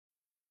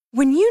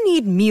When you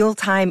need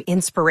mealtime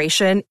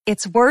inspiration,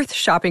 it's worth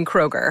shopping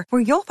Kroger,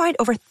 where you'll find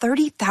over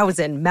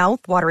 30,000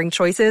 mouth-watering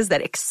choices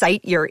that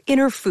excite your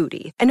inner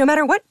foodie. And no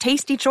matter what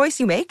tasty choice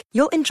you make,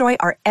 you'll enjoy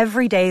our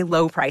everyday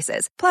low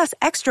prices, plus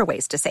extra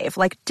ways to save,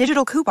 like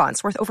digital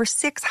coupons worth over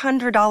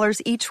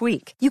 $600 each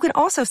week. You can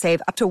also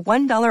save up to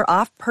 $1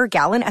 off per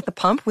gallon at the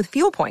pump with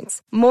fuel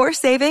points. More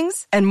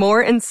savings and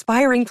more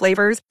inspiring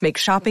flavors make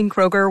shopping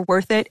Kroger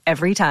worth it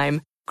every time.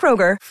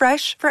 Kroger,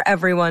 fresh for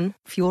everyone.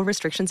 Fuel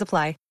restrictions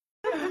apply.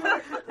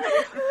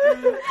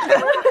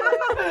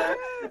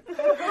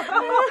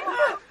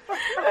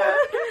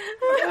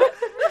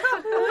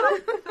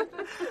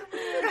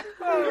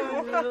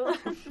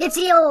 It's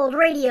the Old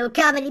Radio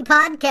Comedy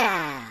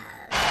Podcast.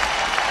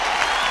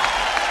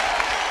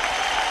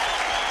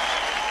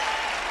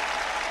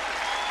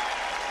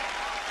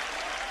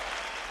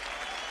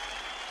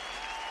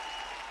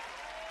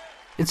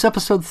 It's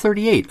episode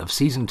 38 of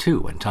Season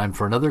 2, and time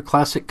for another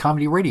classic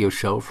comedy radio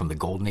show from the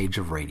golden age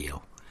of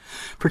radio.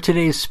 For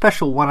today's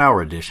special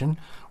one-hour edition,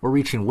 we're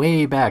reaching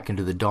way back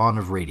into the dawn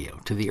of radio,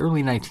 to the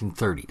early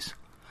 1930s.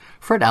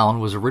 Fred Allen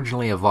was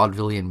originally a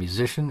vaudevillian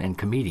musician and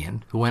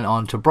comedian who went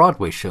on to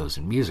Broadway shows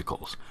and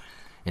musicals.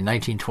 In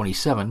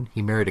 1927,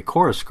 he married a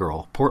chorus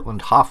girl,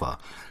 Portland Hoffa,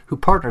 who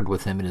partnered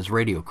with him in his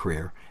radio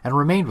career and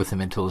remained with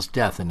him until his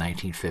death in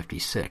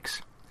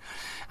 1956.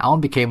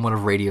 Allen became one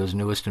of radio's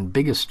newest and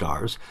biggest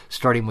stars,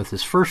 starting with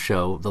his first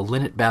show, the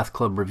Linnet Bath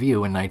Club Review,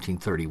 in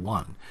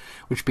 1931,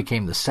 which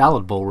became the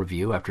Salad Bowl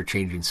Review after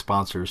changing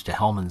sponsors to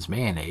Hellmann's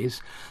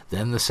Mayonnaise,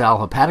 then the Sal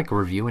Hepatica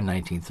Review in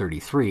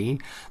 1933,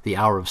 the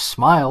Hour of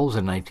Smiles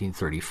in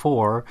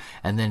 1934,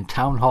 and then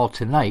Town Hall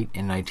Tonight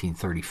in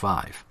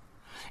 1935.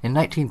 In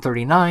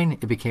 1939,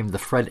 it became the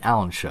Fred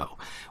Allen Show,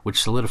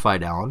 which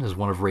solidified Allen as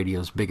one of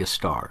radio's biggest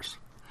stars.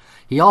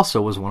 He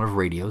also was one of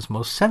radio's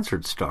most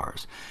censored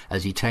stars,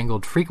 as he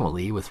tangled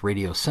frequently with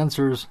radio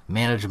censors,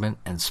 management,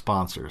 and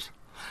sponsors.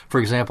 For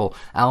example,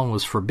 Allen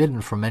was forbidden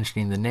from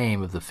mentioning the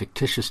name of the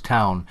fictitious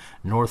town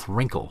North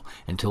Wrinkle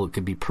until it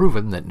could be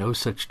proven that no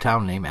such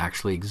town name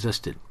actually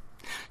existed.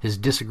 His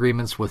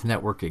disagreements with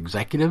network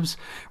executives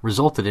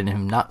resulted in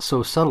him not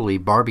so subtly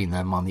barbing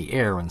them on the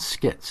air in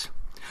skits.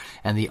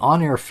 And the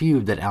on-air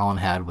feud that Allen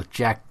had with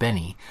Jack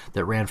Benny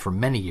that ran for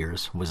many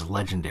years was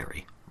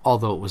legendary,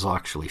 although it was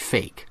actually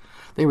fake.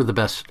 They were the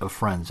best of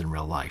friends in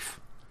real life.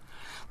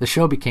 The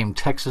show became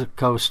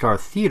Texaco Star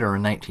Theater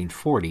in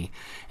 1940,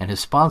 and his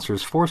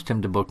sponsors forced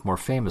him to book more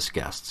famous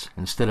guests,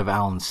 instead of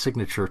Allen's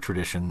signature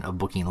tradition of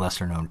booking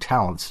lesser-known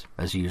talents,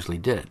 as he usually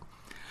did.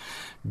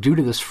 Due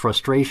to this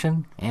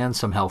frustration and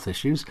some health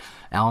issues,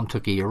 Allen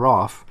took a year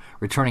off,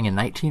 returning in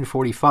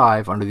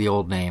 1945 under the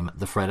old name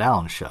The Fred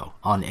Allen Show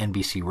on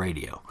NBC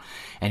Radio,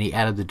 and he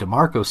added the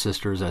DeMarco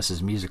sisters as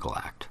his musical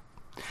act.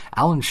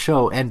 Allen's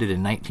show ended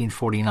in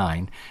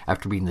 1949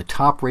 after being the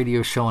top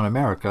radio show in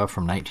America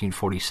from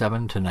 1947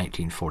 to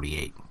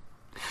 1948.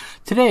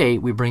 Today,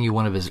 we bring you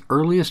one of his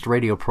earliest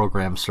radio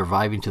programs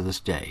surviving to this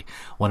day,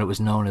 when it was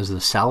known as the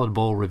Salad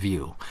Bowl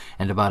Review,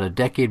 and about a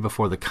decade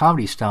before the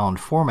comedy style and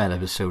format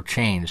of his show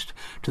changed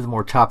to the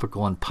more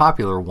topical and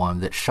popular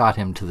one that shot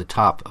him to the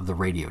top of the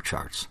radio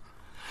charts.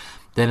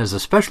 Then, as a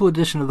special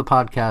edition of the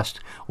podcast,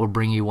 we'll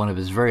bring you one of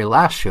his very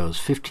last shows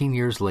 15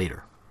 years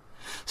later.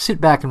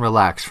 Sit back and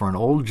relax for an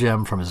old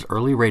gem from his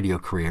early radio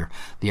career,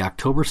 the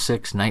October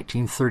 6,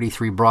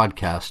 1933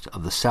 broadcast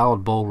of the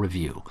Salad Bowl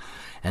Review,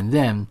 and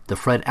then the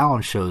Fred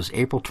Allen Show's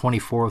April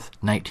 24,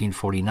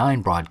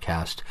 1949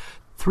 broadcast,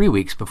 3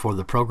 weeks before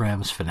the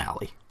program's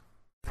finale.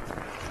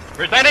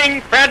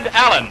 Presenting Fred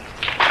Allen.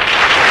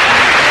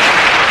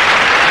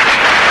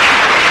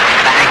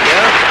 Thank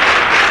you.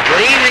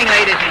 Good evening,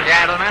 ladies and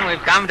gentlemen.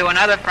 We've come to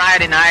another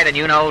Friday night, and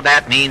you know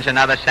that means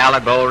another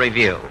Salad Bowl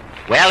Review.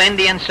 Well,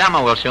 Indian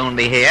summer will soon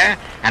be here,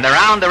 and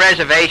around the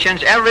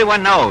reservations,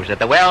 everyone knows that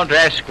the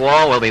well-dressed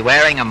squaw will be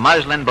wearing a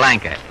muslin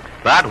blanket.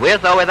 But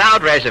with or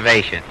without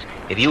reservations,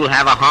 if you'll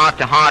have a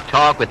heart-to-heart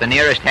talk with the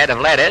nearest head of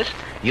lettuce,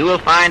 you will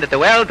find that the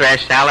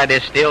well-dressed salad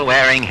is still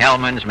wearing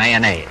Hellmann's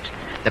Mayonnaise.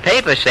 The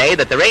papers say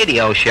that the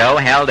radio show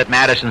held at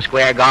Madison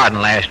Square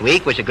Garden last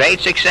week was a great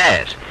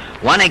success.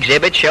 One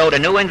exhibit showed a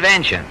new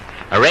invention,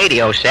 a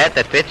radio set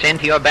that fits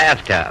into your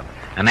bathtub.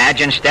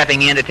 Imagine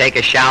stepping in to take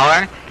a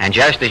shower, and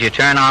just as you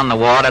turn on the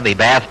water, the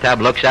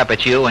bathtub looks up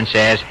at you and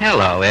says,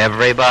 "Hello,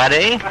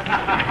 everybody."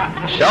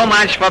 So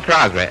much for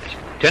progress.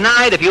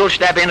 Tonight, if you'll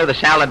step into the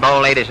Salad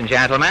Bowl, ladies and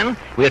gentlemen,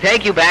 we'll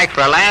take you back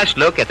for a last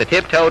look at the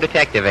Tiptoe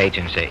Detective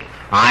Agency.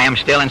 I am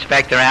still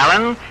Inspector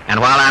Allen,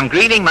 and while I'm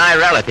greeting my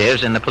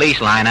relatives in the police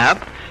lineup,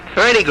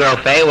 Ferdy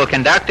Grofay will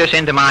conduct us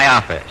into my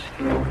office.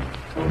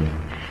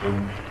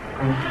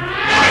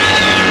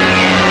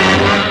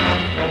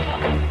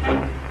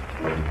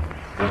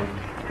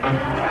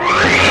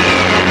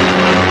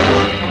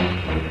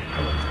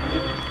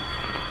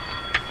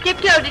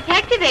 Tiptoe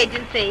Detective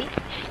Agency.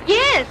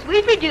 Yes,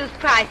 we've reduced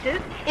prices.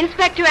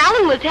 Inspector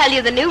Allen will tell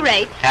you the new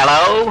rates.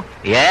 Hello?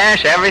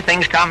 Yes,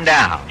 everything's come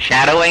down.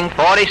 Shadowing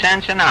 40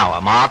 cents an hour,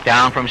 marked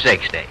down from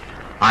 60.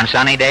 On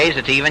sunny days,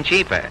 it's even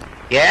cheaper.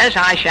 Yes,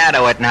 I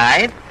shadow at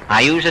night.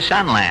 I use a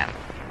sun lamp.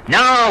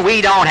 No,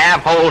 we don't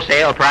have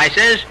wholesale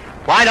prices.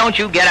 Why don't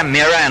you get a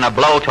mirror and a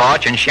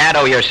blowtorch and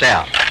shadow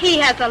yourself? He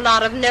has a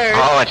lot of nerve.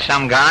 Oh, it's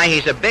some guy.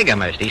 He's a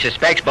bigamist. He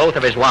suspects both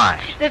of his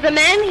wives. There's a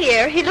man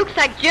here. He looks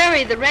like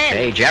Jerry the Wren.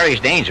 Hey, Jerry's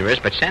dangerous,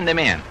 but send him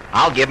in.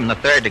 I'll give him the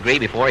 3rd degree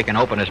before he can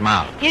open his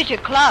mouth. Here's your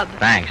club.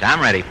 Thanks.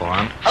 I'm ready for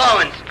him. Hello,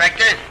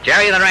 Inspector.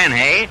 Jerry the Wren,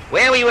 hey?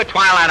 Where were you at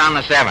twilight on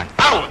the 7th?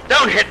 Oh,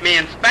 don't hit me,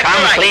 Inspector.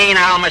 Come clean,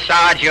 I'll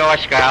massage your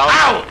skull.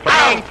 Ow!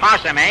 Playing Ow!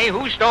 possum, eh?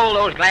 Who stole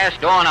those glass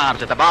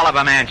doorknobs at the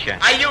Bolivar Mansion?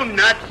 Are you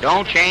nuts?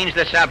 Don't change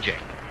the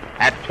subject.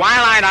 At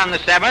twilight on the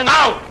 7th...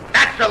 Oh,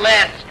 that's the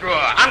last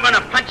straw. I'm going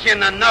to punch you in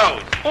the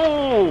nose.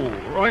 Oh,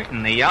 right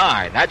in the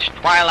eye. That's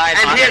twilight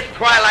And on here's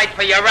twilight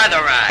for your other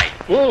eye.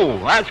 Oh,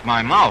 that's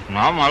my mouth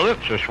now. My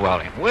lips are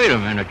swelling. Wait a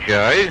minute,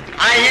 Jerry.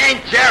 I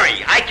ain't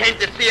Jerry. I came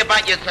to see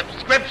about your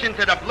subscription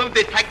to the Blue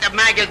Detective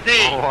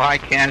magazine. Oh, I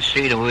can't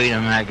see to read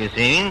a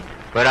magazine,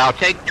 but I'll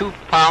take 2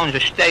 pounds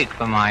of steak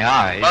for my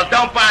eyes. Well,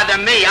 don't bother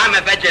me. I'm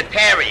a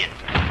vegetarian.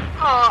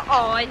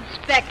 Oh,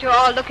 Inspector,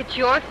 look at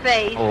your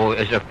face. Oh,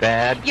 is it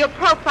bad? Your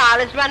profile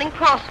is running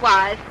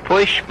crosswise.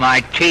 Push my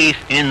teeth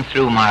in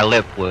through my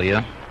lip, will you?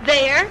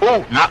 There.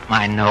 Oh, not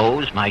my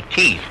nose, my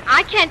teeth.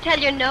 I can't tell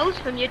your nose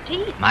from your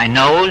teeth. My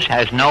nose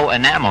has no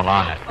enamel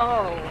on it.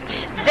 Oh,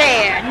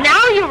 there.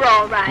 Now you're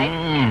all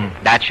right.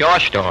 That's your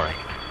story.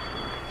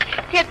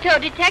 Tiptoe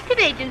Detective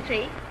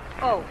Agency.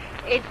 Oh,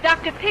 it's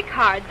Dr.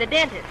 Pickard, the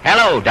dentist.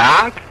 Hello,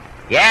 Doc.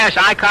 Yes,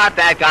 I caught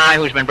that guy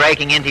who's been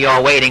breaking into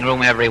your waiting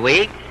room every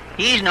week.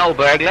 He's no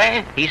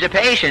burglar. He's a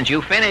patient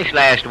you finished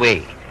last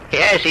week.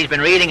 Yes, he's been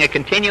reading a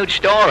continued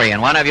story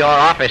in one of your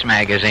office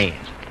magazines.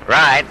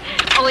 Right.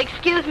 Oh,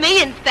 excuse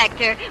me,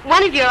 Inspector.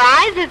 One of your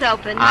eyes is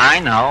open. I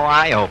know.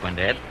 I opened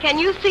it. Can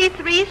you see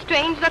 3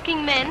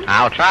 strange-looking men?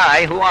 I'll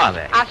try. Who are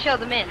they? I'll show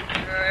them in.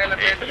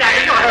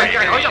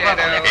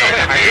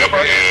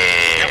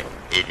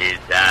 It is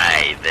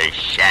I, the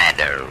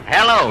Shadow.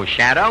 Hello,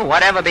 Shadow.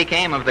 Whatever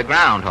became of the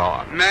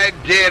groundhog? My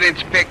dear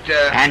Inspector.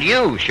 And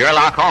you,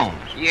 Sherlock Holmes.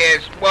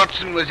 Yes,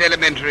 Watson was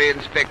elementary,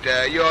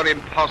 Inspector. You're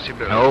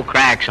impossible. No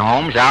cracks,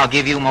 Holmes. I'll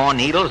give you more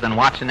needles than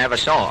Watson ever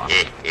saw.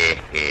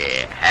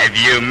 Have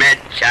you met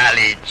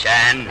Charlie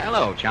Chan?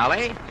 Hello,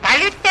 Charlie.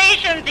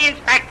 Salutations,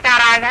 Inspector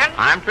Allen.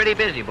 I'm pretty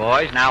busy,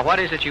 boys. Now, what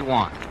is it you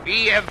want?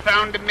 We have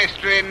found a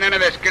mystery none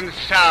of us can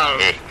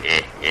solve.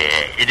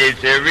 It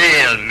is a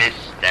real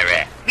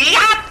mystery.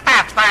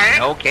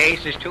 No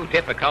case is too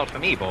difficult for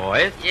me,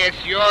 boys. Yes,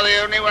 you're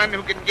the only one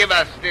who can give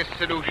us this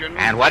solution.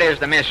 And what is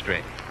the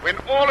mystery? When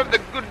all of the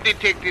good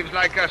detectives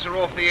like us are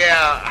off the air,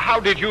 how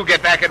did you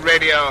get back at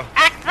radio?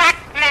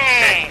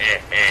 Exactly.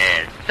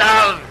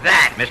 Solve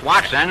that. Miss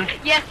Watson,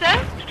 Yes,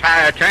 sir?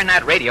 turn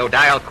that radio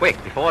dial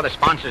quick before the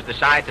sponsors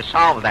decide to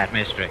solve that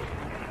mystery.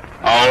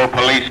 All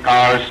police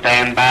cars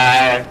stand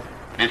by.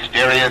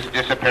 Mysterious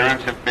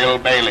disappearance of Bill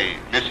Bailey.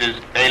 Mrs.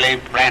 Bailey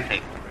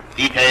frantic.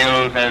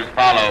 Details as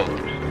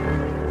follows.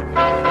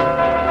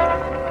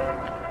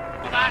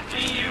 I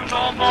see you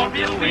no more,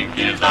 Bill winked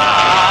his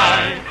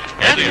eye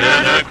as he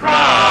heard her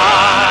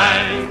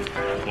cry.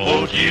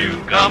 Won't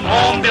you come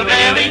home, Bill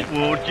Bailey?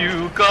 Won't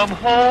you come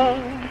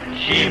home?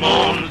 She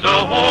moans the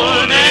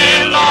whole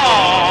day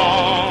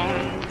long.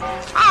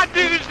 I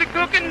do's the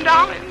cooking,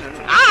 darling.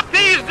 I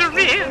pays the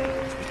rent.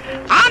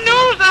 I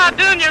knows I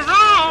done you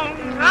wrong,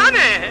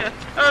 honey.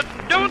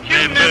 Don't you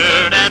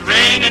remember that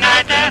rainy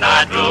night that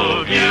I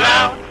drove you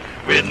out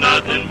with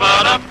nothing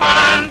but a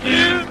fine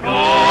tooth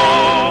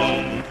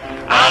comb?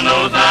 I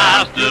knows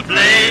I was to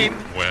blame.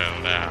 Well,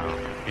 now,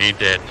 ain't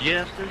that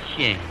just a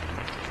shame?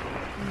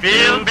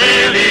 Bill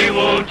Bailey,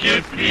 won't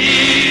you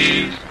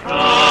please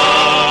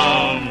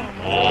come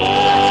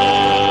home?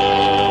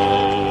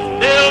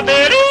 Bill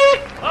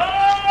Bailey?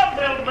 Oh,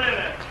 Bill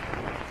Bailey.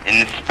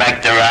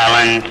 Inspector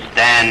Allen,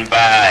 stand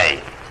by.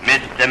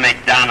 Mr.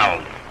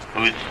 McDonald,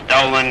 whose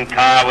stolen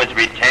car was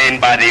retained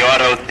by the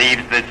auto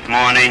thieves this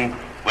morning,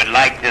 would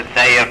like to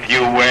say a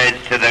few words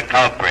to the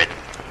culprit.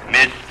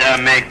 Mr.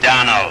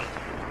 McDonald.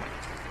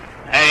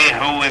 Hey,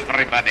 ho,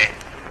 everybody.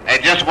 I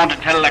just want to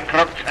tell the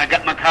crooks I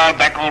got my car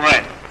back all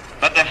right.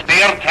 But the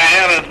spare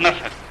tire is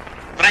missing.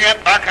 Bring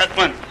it back at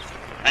once.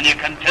 And you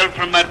can tell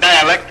from my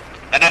dialect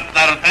that if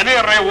there's any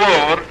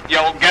reward,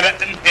 you'll get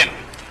it in pin.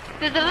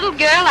 There's a little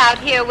girl out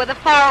here with a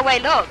faraway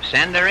look.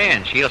 Send her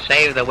in. She'll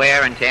save the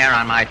wear and tear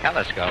on my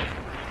telescope.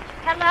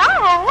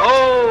 Hello?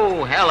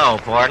 Oh, hello,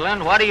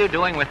 Portland. What are you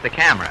doing with the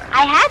camera?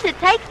 I had to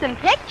take some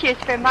pictures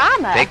for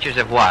Mama. Pictures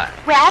of what?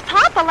 Well,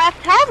 Papa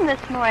left home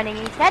this morning.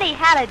 He said he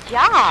had a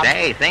job.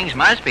 Say, things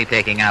must be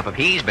picking up if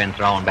he's been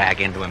thrown back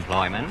into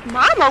employment.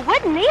 Mama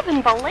wouldn't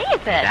even believe it.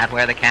 Is that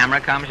where the camera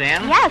comes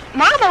in? Yes,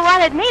 Mama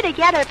wanted me to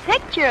get a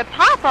picture of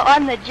Papa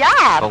on the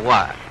job. For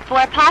what?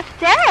 For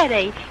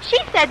posterity. She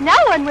said no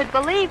one would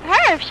believe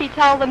her if she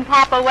told them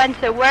Papa went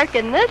to work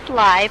in this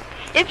life.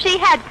 If she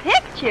had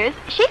pictures,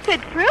 she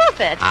could prove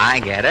it. I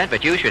get it,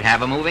 but you should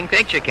have a moving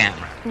picture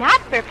camera. Not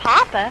for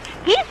Papa.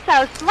 He's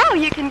so slow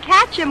you can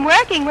catch him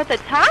working with a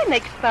time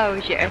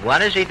exposure. And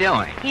what is he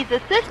doing? He's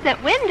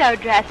assistant window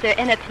dresser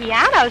in a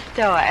piano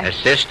store.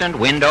 Assistant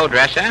window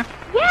dresser?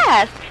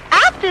 Yes.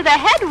 I'm After the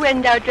head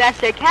window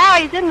dresser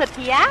carries in the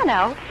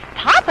piano,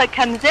 Papa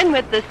comes in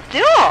with the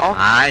stool.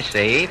 I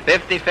see.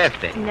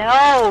 50-50.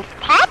 No,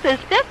 Papa's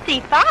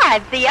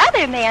 55. The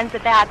other man's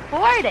about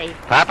 40.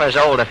 Papa's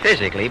older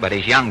physically, but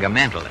he's younger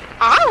mentally.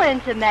 I'll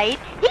intimate,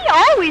 he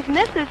always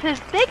misses his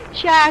big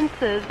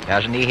chances.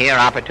 Doesn't he hear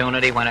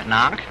opportunity when it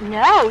knocks?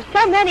 No,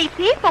 so many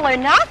people are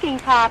knocking,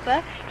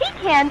 Papa. He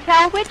can't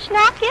tell which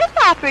knock is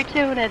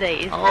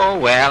opportunities. Oh,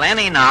 well,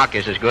 any knock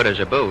is as good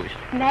as a boost.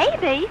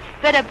 Maybe,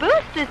 but a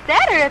boost is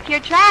better if you're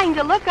trying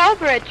to look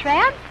over a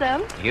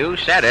transom. You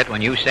said it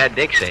when you said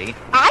Dixie.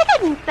 I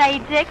didn't say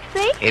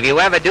Dixie. If you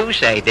ever do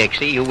say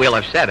Dixie, you will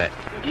have said it.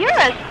 You're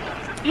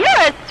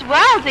a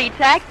swell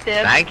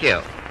detective. Thank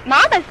you.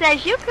 Mama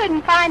says you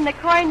couldn't find the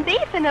corned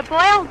beef in a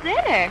boiled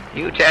dinner.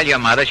 You tell your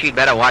mother she'd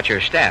better watch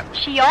her steps.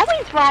 She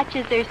always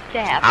watches her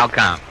steps. How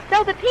come?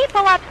 So the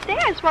people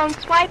upstairs won't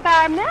swipe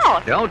our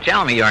milk. Don't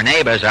tell me your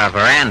neighbors are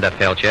veranda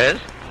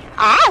filchers.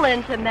 I'll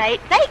intimate.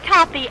 They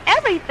copy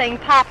everything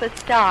Papa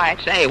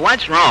starts. Say,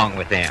 what's wrong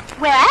with him?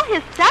 Well,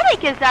 his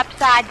stomach is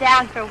upside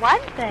down for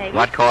one thing.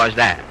 What caused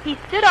that? He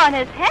stood on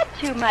his head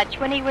too much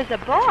when he was a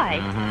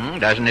boy. Mm-hmm.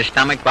 Doesn't his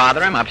stomach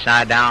bother him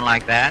upside down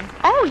like that?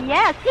 Oh,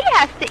 yes. He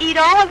has to eat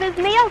all of his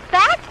meals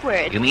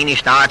backwards. You mean he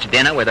starts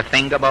dinner with a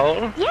finger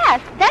bowl?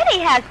 Yes. Then he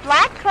has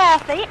black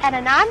coffee and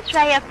an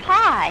entree of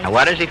pie. Now,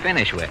 what does he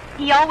finish with?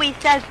 He always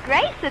says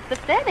grace at the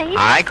finish.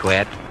 I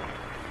quit.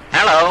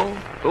 Hello.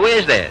 Who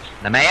is this?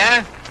 The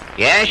mayor?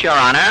 Yes, Your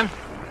Honor.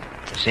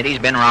 The city's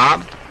been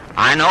robbed?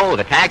 I know.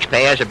 The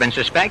taxpayers have been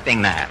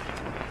suspecting that.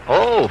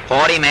 Oh,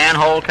 40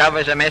 manhole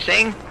covers are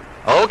missing?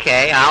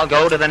 Okay, I'll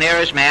go to the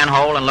nearest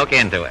manhole and look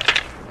into it.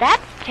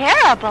 That's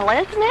terrible,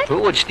 isn't it?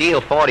 Who would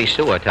steal 40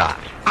 sewer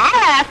tops?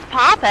 I'll ask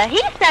Papa.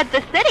 He said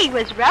the city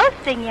was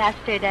roasting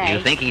yesterday. You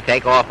think he'd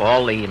take off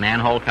all the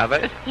manhole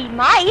covers? He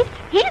might.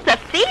 He's a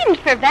fiend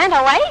for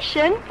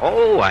ventilation.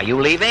 Oh, are you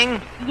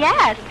leaving?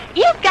 Yes.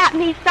 You've got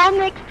me so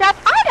mixed up,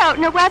 I don't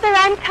know whether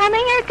I'm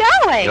coming or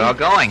going. You're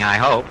going, I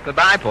hope.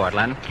 Goodbye,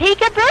 Portland.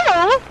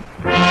 Peekaboo.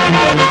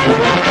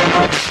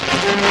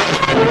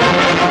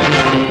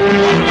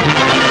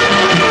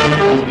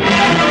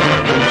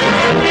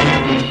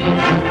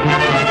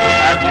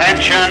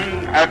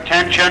 Attention,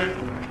 attention.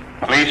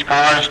 Police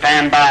cars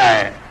stand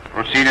by.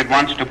 Proceed at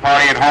once to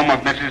party at home of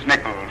Mrs.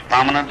 Nichols,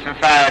 prominent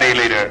society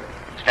leader.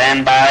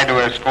 Stand by to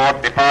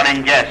escort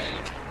departing guests.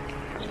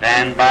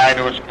 Stand by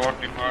to escort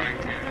departing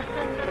guests.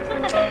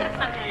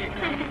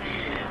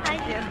 I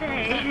do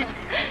say.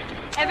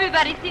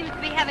 Everybody seems to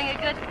be having a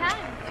good time.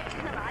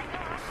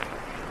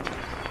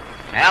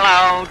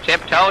 Hello,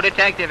 Tiptoe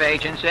Detective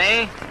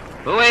Agency.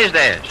 Who is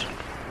this?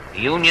 The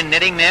Union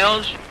Knitting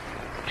Mills?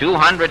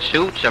 200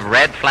 suits of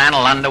red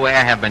flannel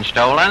underwear have been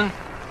stolen?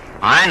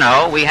 I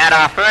know. We had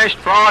our first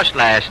frost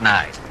last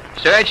night.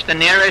 Search the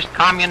nearest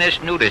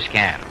communist nudist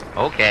camp.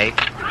 Okay. Oh,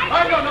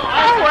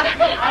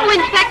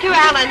 Inspector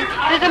Allen,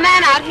 there's a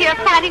man out here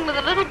fighting with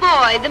a little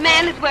boy. The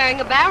man is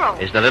wearing a barrel.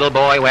 Is the little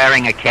boy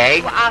wearing a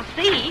keg? Well, I'll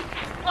see.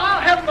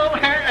 Oh, hello,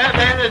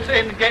 there's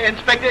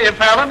Inspector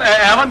Allen.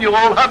 Allen, you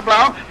old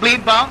hot-bound,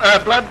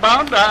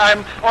 blood-bound.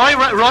 I'm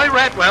Roy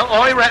Ratwell.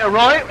 Roy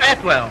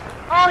Ratwell.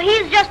 Oh,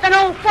 he's just an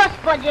old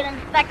fuss-budget,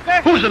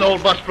 Inspector. Who's an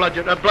old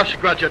blush-grudget?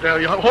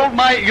 Hold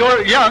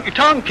your young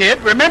tongue,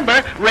 kid.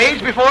 Remember,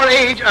 age before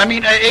age.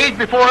 Age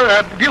before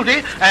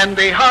beauty, and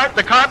the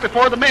cart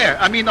before the mare.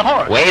 The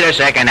horse. Wait a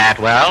second,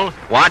 Atwell.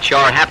 Watch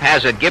your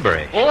haphazard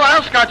gibberish. Oh,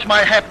 I'll scotch my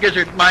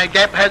hap-gizzard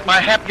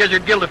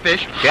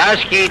gilderfish.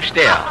 Just keep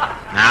still.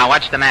 Now,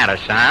 what's the matter,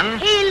 son?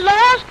 He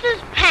lost his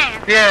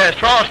pants. Yes,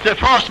 frost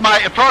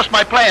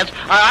my plants.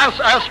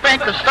 I'll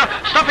spank the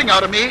stuffing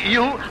out of me.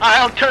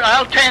 I'll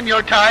tan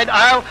your tide.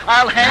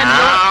 I'll hand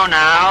you.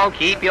 Now,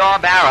 keep your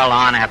barrel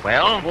on,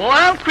 Atwell.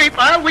 Oh,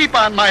 I'll weep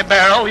on my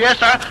barrel.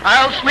 Yes,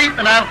 I'll sleep,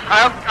 and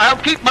I'll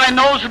keep my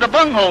nose at the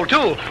bunghole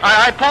too.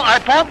 I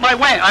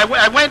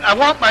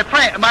want my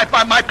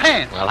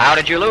pants. Well, how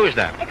did you lose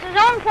them? It's his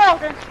own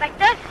fault,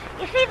 Inspector.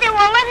 You see, they were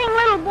letting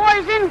little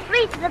boys in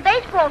free to the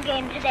baseball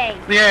game today.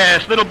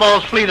 Yes, little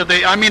balls free to the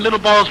big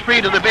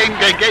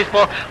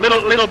baseball.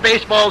 Little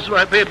baseballs.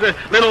 Let it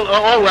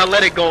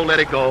go.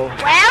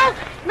 Well,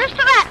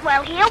 Mr.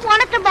 Atwell here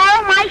wanted to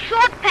borrow my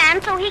short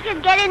pants so he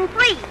could get in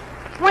free.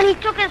 When he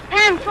took his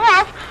pants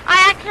off,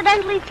 I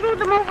accidentally threw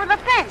them over the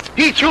fence.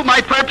 He threw my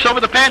perps over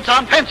the pants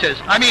on fences.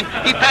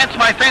 He pants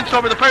my fence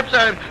over the perps.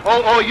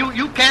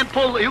 You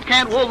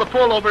can't wool the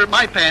pull over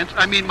my pants.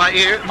 My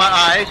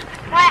eyes.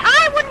 Why,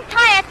 I wouldn't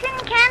tie a tin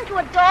can to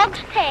a dog's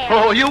tail.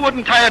 Oh, you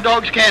wouldn't tie a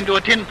dog's can to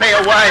a tin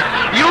pail. Why,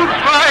 you'd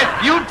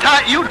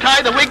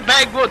tie the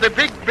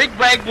big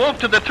bag wolf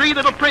to the three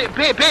little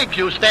pigs.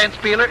 You stand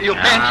stealer. You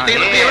pants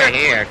stealer.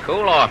 Here,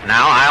 cool off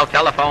now. I'll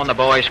telephone the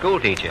boy's school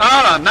teacher.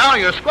 Now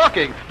you're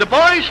squawking. The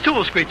boy's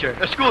stool screecher.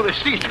 Stool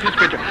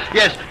screecher.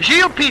 Yes,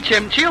 she'll teach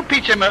him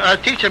a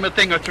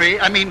thing or three.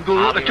 Two.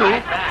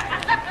 Right,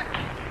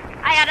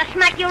 I ought to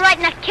smack you right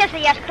in the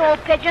kissy, you stool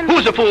pigeon.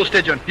 Who's a fool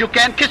pigeon? You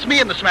can't kiss me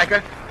in the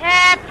smacker.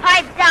 Yeah,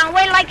 pipe down.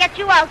 Wait till I get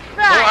you outside.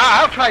 Oh,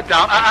 I'll pipe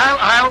down.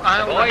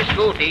 I'll... The boy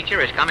school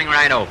teacher is coming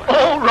right over.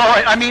 Oh,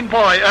 Roy,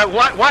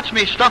 watch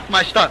me strut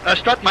my stuff.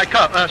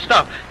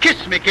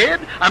 Kiss me, kid.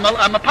 I'm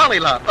a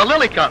pollylop, a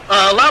lily cup,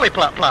 a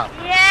lollipop plop.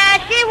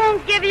 Yeah, she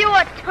won't give you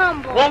a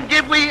tumble. Won't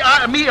give me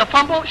a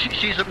fumble?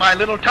 She's at my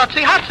little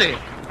tootsie hotsy.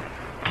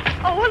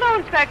 Oh, hello,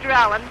 Inspector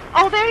Allen.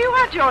 Oh, there you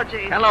are,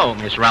 Georgie. Hello,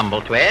 Miss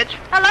Rumble-Twedge.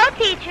 Hello,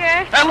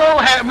 teacher. Hello,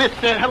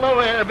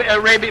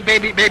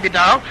 baby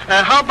doll.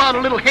 How about a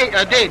little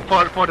date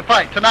for the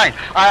fight tonight?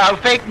 I'll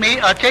take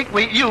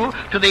you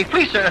to the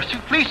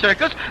flea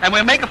circus, and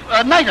we'll make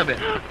a night of it.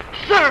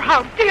 Sir,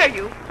 how dare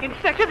you?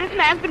 Inspector, this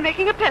man's been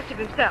making a pest of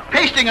himself.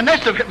 Pasting a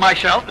nest of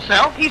myself.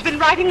 He's been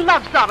writing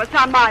love sonnets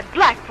on my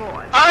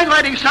blackboard. I'm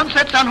writing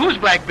sunsets on whose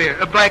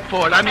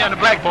blackboard? I mean, on the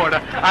blackboard.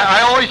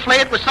 I always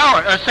say it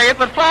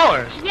with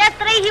flowers.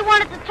 Yesterday he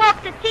wanted to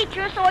talk to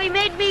teacher, so he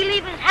made me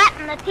leave his hat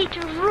in the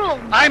teacher's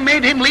room. I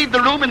made him leave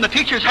the room in the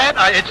teacher's hat?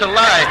 It's a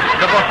lie.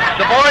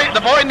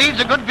 The boy needs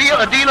a deal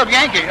of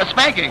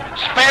spanking.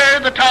 Spare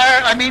the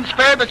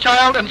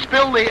child and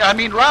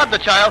rob the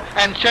child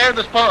and share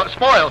the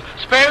spoil.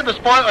 Spare the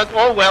spoil.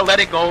 Oh, well, let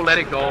it go.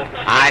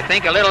 I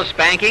think a little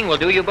spanking will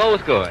do you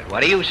both good.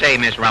 What do you say,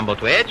 Miss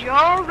Rumble-Twedge? You're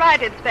all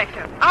right,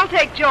 Inspector. I'll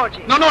take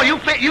Georgie. No,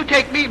 you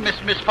take me, Miss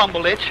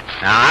Fumbleitch.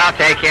 Now, I'll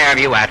take care of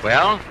you,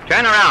 Atwell.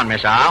 Turn around,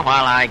 Miss R,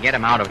 while I get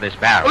him out of this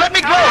barrel. Let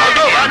me go. Wait.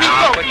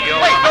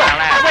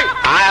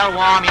 I'll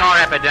warm your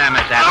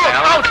epidermis,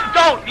 Atwell.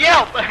 Don't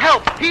yelp.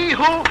 Help. He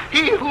who.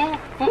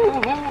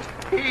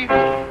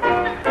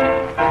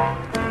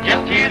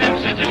 Just hear them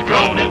sisters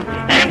groaning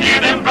and hear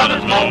them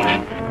brothers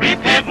moaning,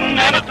 repenting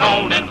and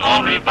atoning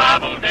on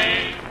Revival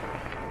Day.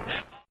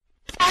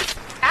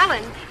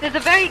 Allen, there's a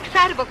very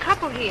excitable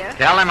couple here.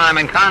 Tell them I'm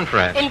in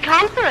conference. In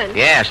conference?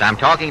 Yes, I'm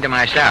talking to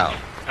myself.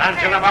 Touch,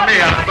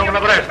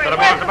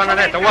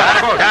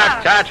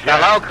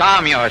 fellow,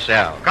 calm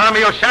yourself. Calm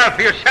yourself.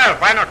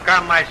 Why not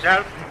calm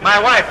myself? My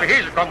wife,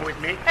 he's come with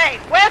me. Hey,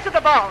 where's the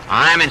ball?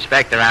 I'm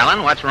Inspector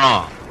Allen. What's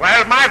wrong?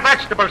 Well, my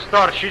vegetable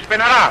store, she's been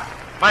robbed.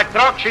 My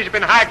truck, she's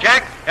been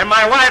hijacked, and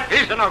my wife,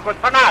 he's no good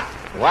for naught.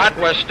 What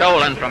was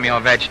stolen from your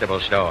vegetable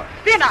store?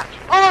 Spinach.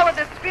 All of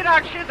the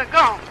spinaches are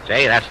gone.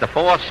 Say, that's the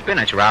fourth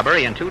spinach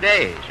robbery in 2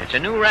 days. It's a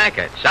new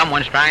racket.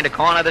 Someone's trying to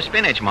corner the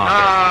spinach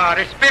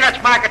market. The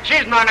spinach market,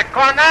 she's not in a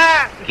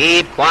corner.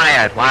 Keep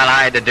quiet while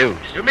I deduce.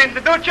 You mean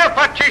deduce your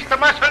for cheese to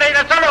Mussolini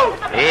salute?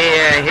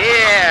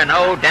 Here.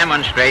 No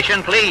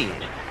demonstration, please.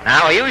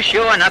 Now, are you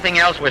sure nothing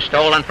else was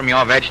stolen from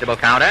your vegetable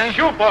counter?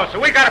 Sure, boss.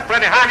 We got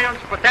plenty of onions,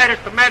 potatoes,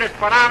 tomatoes,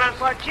 bananas.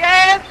 For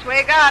chips,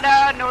 we got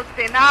no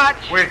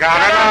spinach. We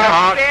got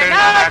no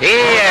spinach.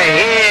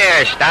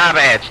 Here. Stop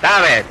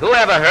it. Who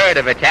ever heard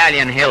of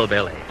Italian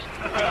hillbillies?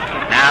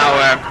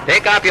 Now,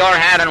 pick up your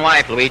hat and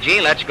wife,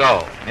 Luigi. Let's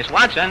go. Miss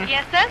Watson.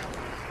 Yes, sir?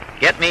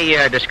 Get me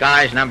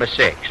disguise number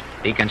 6.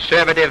 The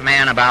conservative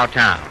man about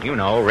town. You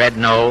know, red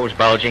nose,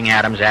 bulging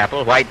Adam's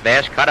apple, white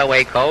vest,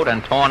 cutaway coat,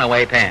 and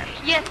torn-away pants.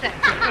 Yes, sir.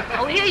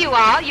 Oh, here you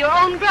are. Your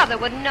own brother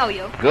wouldn't know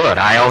you. Good.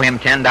 I owe him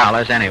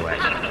 $10 anyway.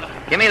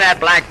 Give me that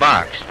black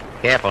box.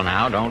 Careful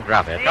now. Don't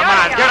drop it. Come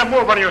on, get a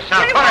move on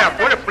yourself. Hurry up,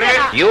 will you, please?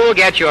 You'll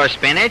get your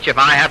spinach if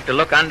I have to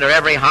look under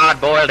every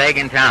hard-boiled egg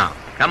in town.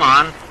 Come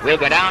on. We'll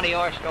go down to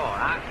your store.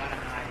 I've got an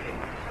idea.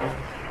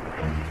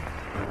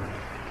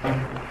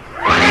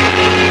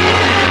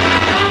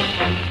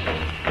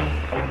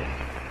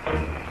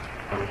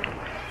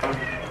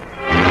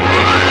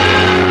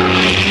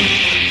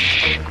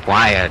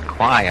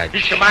 Quiet.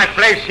 This is my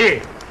place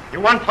here. You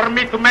want for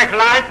me to make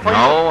light for you?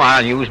 No,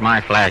 I'll use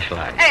my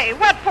flashlight. Hey,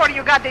 what for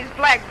you got this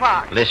black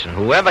box? Listen,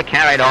 whoever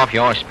carried off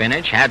your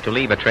spinach had to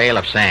leave a trail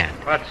of sand.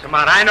 What's the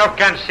matter? I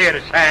can't see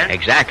the sand.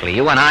 Exactly.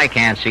 You and I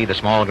can't see the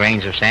small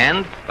grains of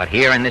sand, but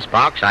here in this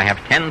box I have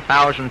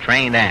 10,000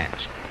 trained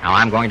ants. Now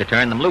I'm going to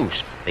turn them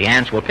loose. The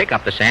ants will pick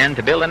up the sand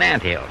to build an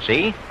anthill,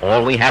 see?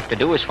 All we have to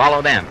do is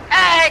follow them.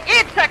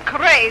 It's a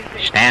crazy.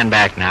 Stand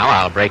back now.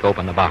 I'll break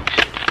open the box.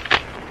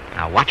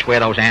 Now watch where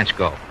those ants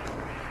go.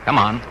 Come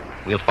on.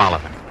 We'll follow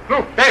them.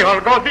 Look, they all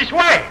go this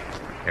way.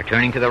 They're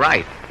turning to the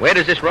right. Where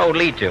does this road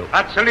lead to?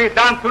 That's the lead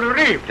down to the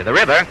river. To the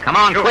river? Come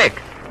on, Sure. quick.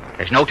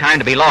 There's no time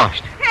to be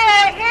lost.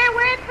 Hey,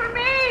 wait for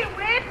me.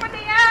 Wait for the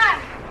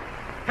ants.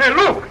 Hey,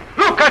 look,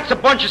 that's a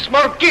bunch of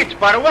small kids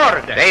by the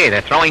water there. Hey,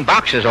 they're throwing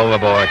boxes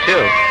overboard,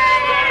 too.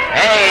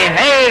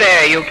 Hey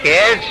there, you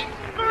kids.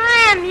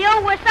 Scram, you,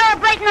 we're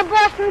celebrating the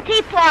Boston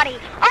Tea Party.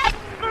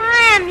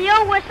 Scram,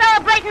 you, we're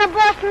celebrating the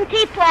Boston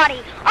Tea Party.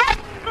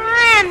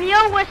 Scram,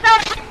 you, we're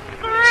celebrating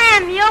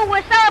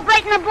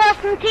the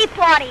Boston Tea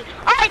Party.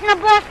 The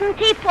Boston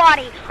Tea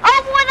Party.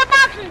 Over with the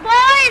boxes,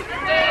 boys.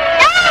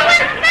 Down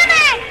with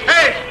spinach.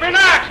 Hey,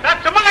 spinach,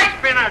 that's my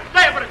spinach.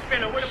 Save the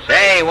spinach.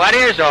 Say, what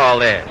is all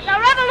this? The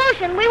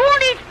revolution. We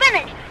won't eat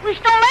spinach. We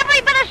stole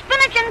every bit of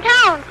spinach in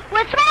town.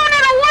 We're throwing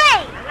it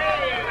away.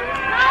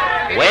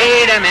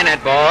 Wait a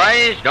minute,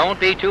 boys. Don't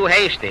be too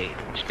hasty.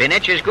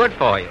 Spinach is good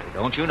for you.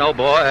 Don't you know,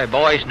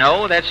 boys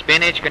know that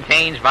spinach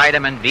contains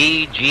vitamin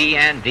B, G,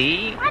 and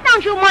D? Why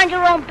don't you mind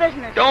your own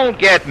business? Don't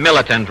get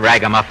militant,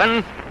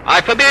 ragamuffin. I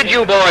forbid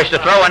you boys to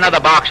throw another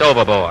box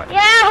overboard.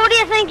 Yeah, who do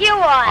you think you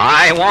are?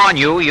 I warn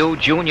you, you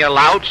junior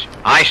louts.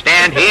 I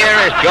stand here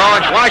as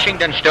George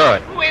Washington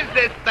stood. Who is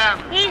this thumb?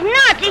 He's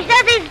nuts. He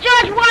says he's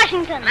George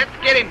Washington. Let's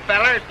get him,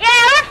 fellas. Yeah,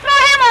 let's throw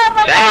him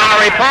over. Say,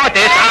 I'll report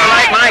this. I'll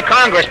like my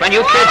congressman.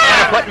 You kids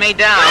gotta put me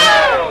down.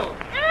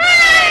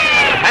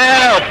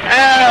 Help!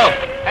 Help!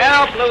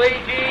 Help,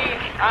 Luigi!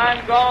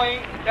 I'm going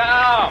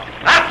down.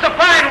 That's a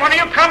fine one.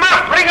 You come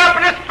up. Bring up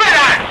in a spit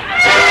axe.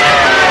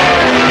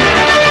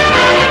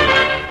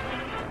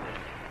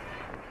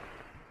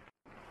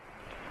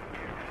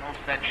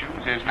 That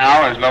shoes is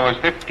now as low as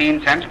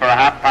 15 cents for a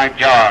half-pint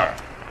jar.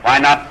 Why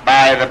not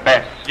buy the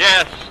best?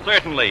 Yes,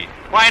 certainly.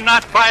 Why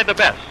not buy the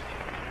best?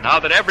 Now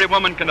that every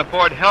woman can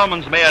afford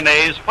Hellman's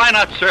mayonnaise, why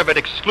not serve it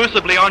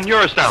exclusively on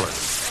your salad?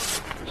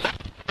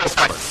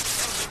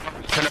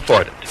 Can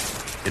afford it.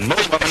 In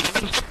most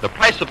places, the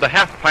price of the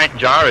half-pint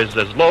jar is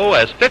as low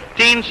as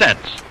 15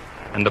 cents,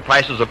 and the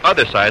prices of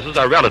other sizes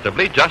are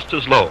relatively just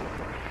as low.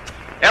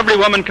 Every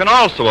woman can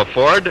also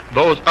afford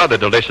those other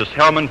delicious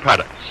Hellman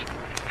products.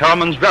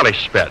 Hellman's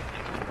relish spread,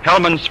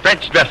 Hellman's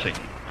French dressing,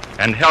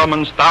 and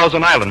Hellman's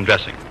Thousand Island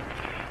dressing.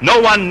 No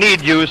one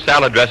need use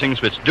salad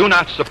dressings which do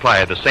not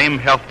supply the same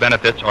health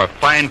benefits or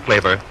fine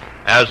flavor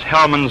as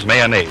Hellman's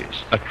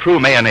mayonnaise, a true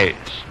mayonnaise.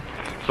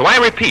 So I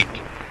repeat,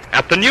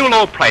 at the new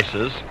low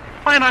prices,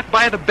 why not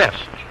buy the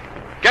best?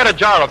 Get a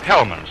jar of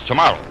Hellman's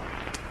tomorrow.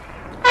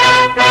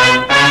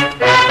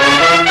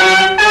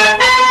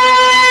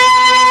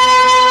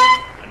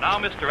 Now,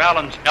 Mr.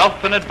 Allen's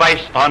elfin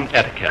advice on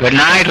etiquette. Good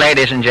night,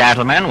 ladies and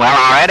gentlemen. Well,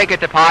 our etiquette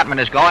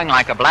department is going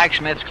like a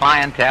blacksmith's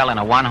clientele in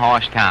a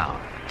one-horse town.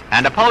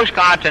 And a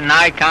postcard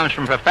tonight comes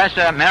from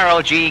Professor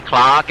Merrill G.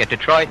 Clark at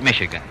Detroit,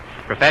 Michigan.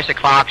 Professor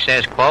Clark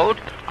says, quote,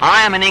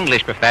 I am an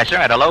English professor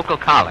at a local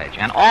college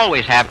and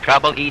always have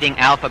trouble eating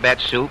alphabet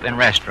soup in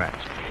restaurants.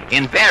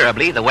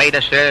 Invariably, the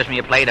waiter serves me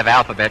a plate of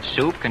alphabet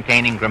soup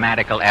containing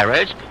grammatical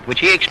errors, which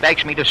he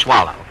expects me to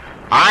swallow.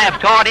 I have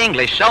taught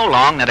English so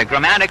long that a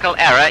grammatical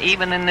error,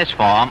 even in this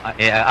form,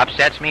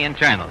 upsets me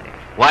internally.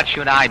 What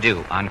should I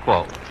do?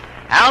 Unquote.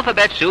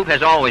 Alphabet soup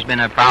has always been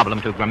a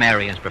problem to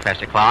grammarians,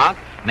 Professor Clark.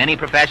 Many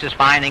professors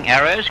finding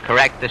errors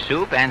correct the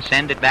soup and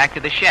send it back to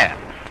the chef,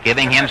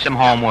 giving him some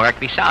homework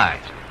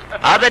besides.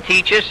 Other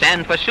teachers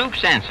send for soup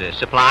censors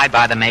supplied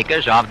by the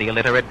makers of the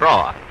illiterate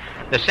broth.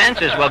 The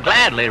censors will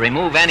gladly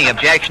remove any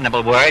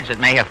objectionable words that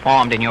may have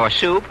formed in your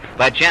soup,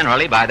 but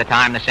generally, by the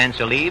time the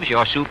censor leaves,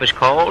 your soup is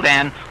cold,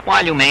 and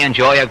while you may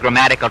enjoy a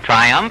grammatical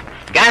triumph,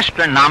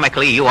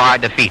 gastronomically you are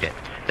defeated.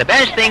 The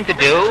best thing to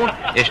do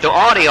is to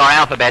order your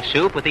alphabet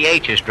soup with the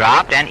H's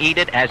dropped and eat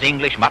it as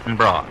English mutton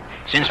broth.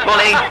 Since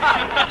fully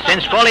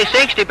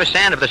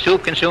 60% of the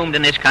soup consumed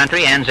in this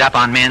country ends up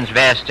on men's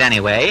vests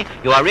anyway,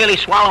 you are really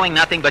swallowing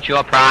nothing but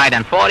your pride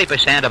and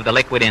 40% of the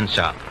liquid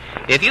insult.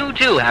 If you,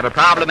 too, have a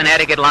problem in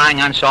etiquette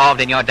lying unsolved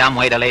in your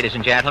dumbwaiter, ladies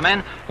and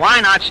gentlemen, why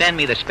not send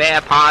me the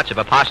spare parts of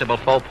a possible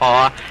faux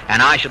pas,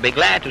 and I shall be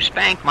glad to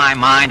spank my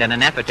mind in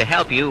an effort to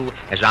help you,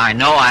 as I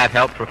know I have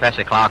helped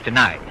Professor Clark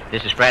tonight.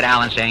 This is Fred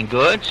Allen saying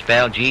good,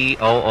 spelled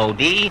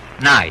G-O-O-D,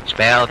 night,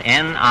 spelled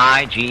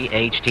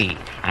N-I-G-H-T.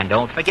 And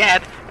don't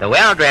forget, the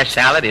well-dressed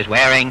salad is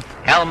wearing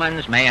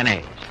Hellman's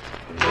mayonnaise.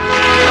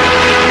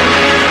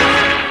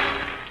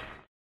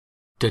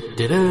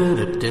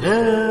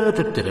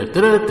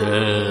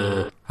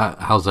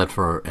 How's that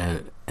for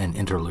an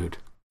interlude?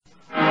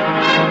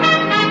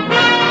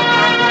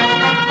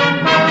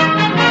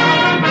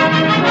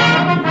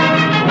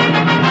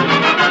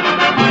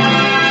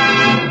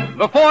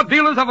 The Ford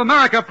Dealers of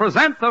America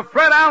present the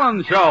Fred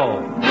Allen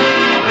Show.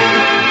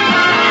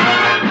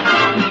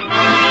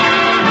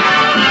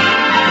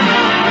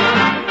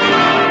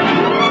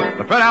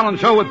 The Fred Allen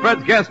Show with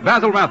Fred's guests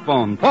Basil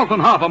Rathbone, Fulton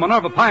Hoffa,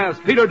 Minerva Pius,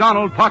 Peter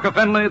Donald, Parker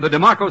Fenley, the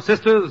DeMarco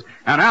sisters,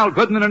 and Al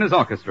Goodman and his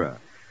orchestra.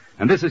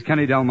 And this is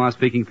Kenny Delmar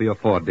speaking for your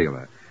Ford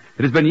dealer.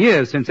 It has been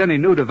years since any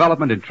new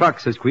development in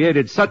trucks has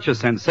created such a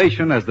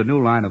sensation as the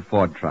new line of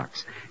Ford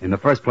trucks. In the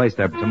first place,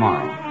 they're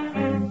tomorrow.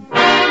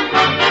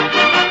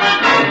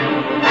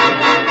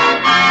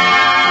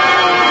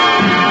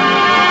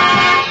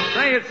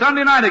 It's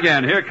Sunday night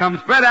again. Here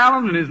comes Fred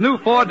Allen in his new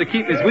Ford to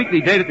keep his weekly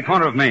date at the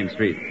corner of Main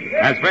Street.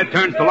 As Fred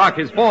turns to lock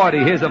his Ford,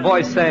 he hears a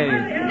voice say,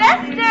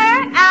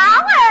 Mr.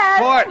 Allen!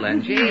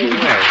 Portland, gee whiz.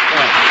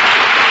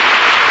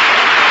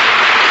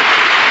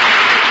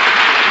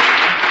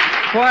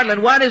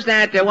 Portland, what is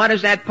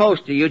that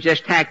poster you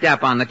just tacked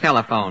up on the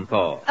telephone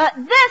pole?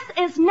 This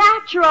is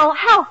Natural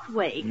Health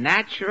Week.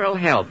 Natural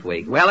Health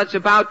Week. Well, it's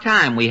about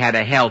time we had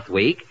a health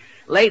week.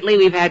 Lately,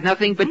 we've had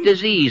nothing but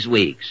disease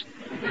weeks.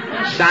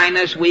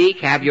 Sinus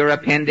week, have your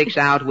appendix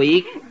out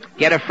week,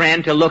 get a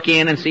friend to look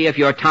in and see if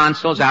your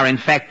tonsils are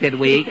infected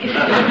week. If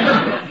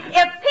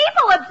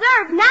people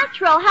observe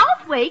Natural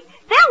Health Week,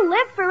 they'll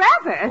live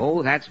forever.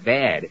 Oh, that's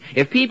bad.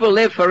 If people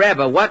live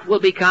forever, what will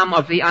become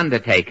of the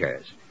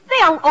undertakers?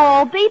 They'll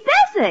all be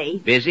busy.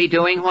 Busy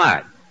doing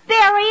what?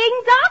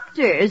 Burying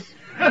doctors.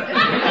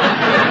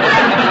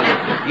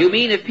 You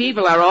mean if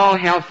people are all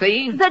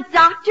healthy? The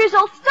doctors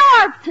will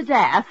starve to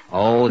death.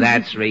 Oh,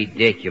 that's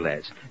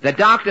ridiculous. The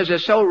doctors are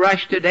so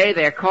rushed today,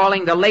 they're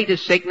calling the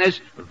latest sickness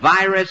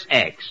Virus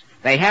X.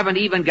 They haven't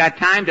even got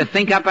time to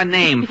think up a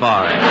name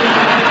for it.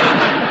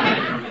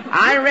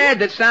 I read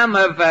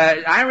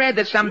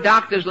that some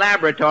doctor's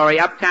laboratory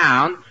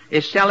uptown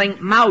is selling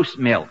mouse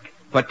milk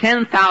for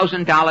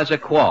 $10,000 a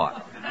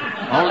quart.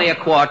 Only a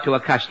quart to a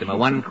customer,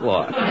 1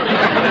 quart.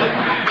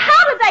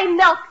 How do they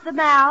milk the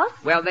mouse?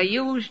 Well, they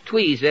use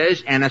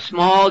tweezers and a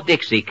small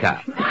Dixie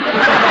cup. And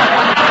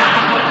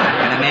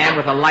a man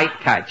with a light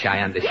touch, I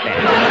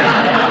understand.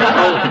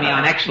 Told to me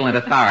on excellent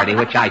authority,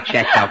 which I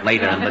checked out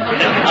later in the day.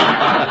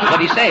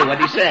 What'd he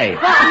say?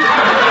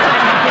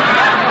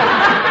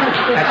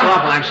 That's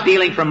awful. I'm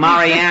stealing from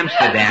Maury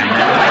Amsterdam.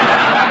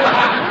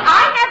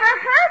 I never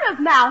heard of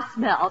mouse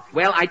milk.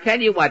 Well, I tell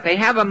you what, they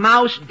have a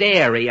mouse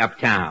dairy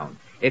uptown.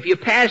 If you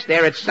pass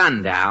there at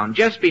sundown,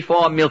 just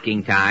before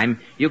milking time,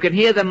 you can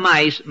hear the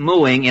mice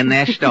mooing in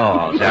their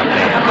stalls up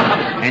there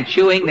and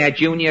chewing their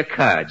junior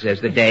cuds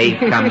as the day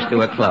comes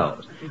to a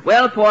close.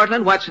 Well,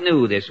 Portland, what's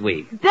new this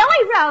week?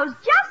 Billy Rose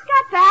just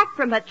got back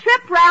from a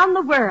trip round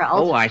the world.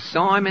 Oh, I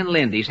saw him in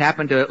Lindy's.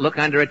 Happened to look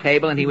under a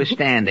table and he was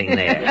standing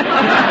there.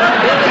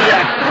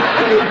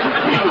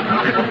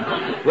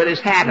 With his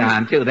hat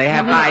on, too. They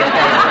have high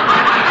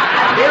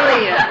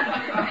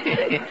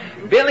tails.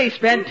 Billy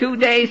spent 2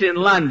 days in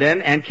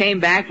London and came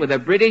back with a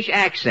British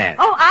accent.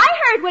 Oh, I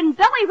heard when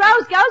Billy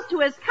Rose goes to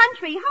his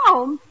country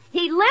home,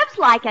 he lives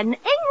like an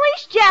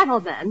English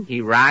gentleman.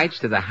 He rides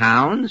to the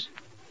hounds?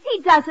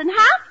 He doesn't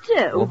have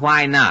to. Well,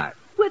 why not?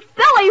 With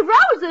Billy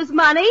Rose's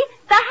money,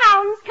 the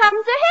hounds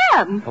come to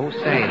him. Oh,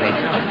 say,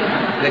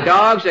 the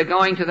dogs are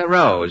going to the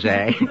Rose,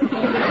 eh?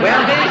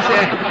 Well,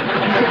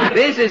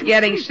 this is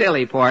getting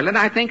silly, Portland.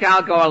 I think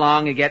I'll go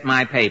along and get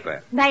my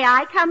paper. May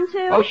I come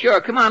too? Oh,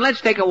 sure. Come on,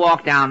 let's take a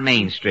walk down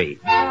Main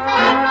Street.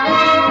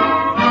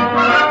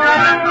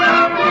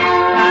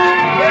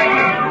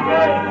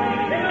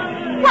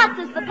 What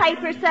does the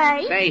paper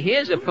say? Say,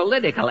 here's a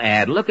political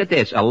ad. Look at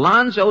this.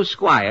 Alonzo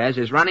Squires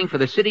is running for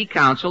the city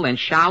council in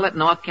Charlotte,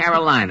 North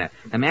Carolina.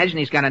 Imagine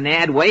he's got an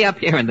ad way up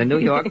here in the New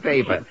York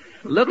paper.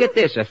 Look at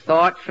this, a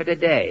thought for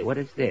today. What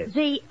is this?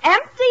 The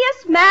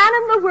emptiest man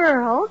in the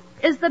world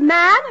is the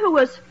man who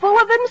is full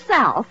of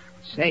himself.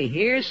 Say,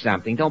 here's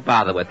something. Don't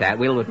bother with that.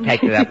 We'll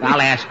take it up. I'll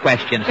ask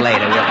questions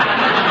later.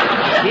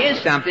 Here's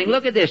something.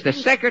 Look at this. The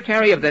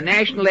Secretary of the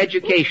National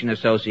Education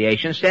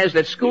Association says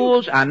that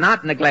schools are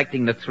not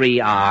neglecting the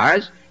 3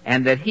 R's,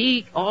 and that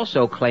he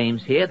also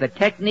claims here the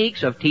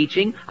techniques of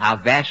teaching are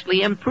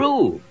vastly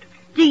improved.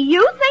 Do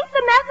you think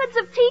the methods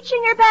of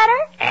teaching are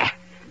better?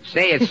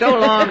 Say, it's so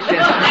long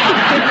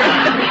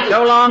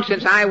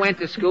since I went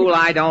to school,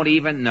 I don't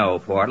even know,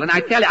 Portland. I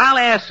tell you, I'll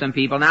ask some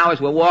people now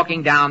as we're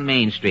walking down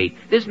Main Street.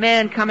 This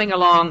man coming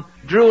along,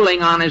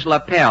 drooling on his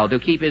lapel to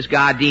keep his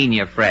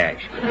gardenia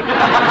fresh.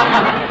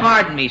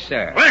 Pardon me,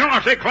 sir. Claghorn,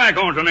 I say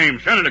Claghorn's the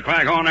name. Senator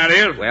Claghorn, that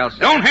is. Well,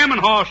 sir. Don't hem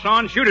and haw,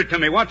 son. Shoot it to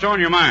me. What's on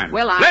your mind?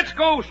 Well, Let's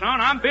go, son.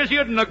 I'm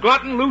busier than a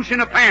glutton loose in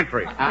a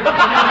pantry.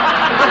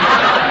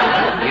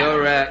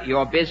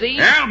 You're busy?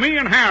 Yeah, me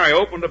and Harry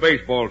opened the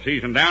baseball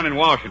season down in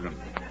Washington.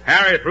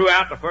 Harry threw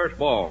out the first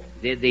ball.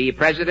 Did the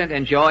president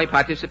enjoy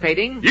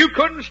participating? You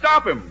couldn't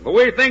stop him. The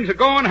way things are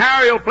going,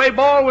 Harry will play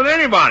ball with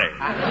anybody.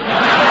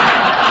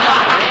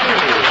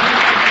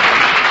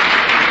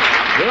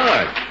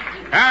 Good.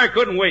 Harry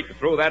couldn't wait to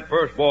throw that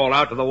first ball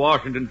out to the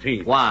Washington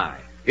team. Why?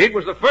 It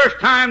was the first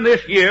time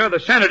this year the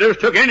Senators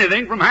took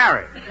anything from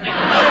Harry.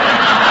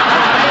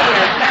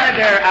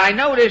 Senator, I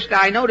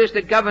noticed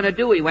that Governor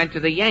Dewey went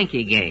to the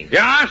Yankee game.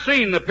 Yeah, I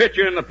seen the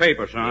picture in the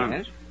paper, son.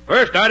 Yes?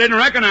 First, I didn't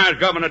recognize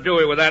Governor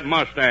Dewey with that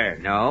mustache.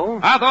 No?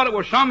 I thought it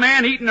was some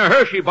man eating a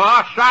Hershey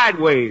bar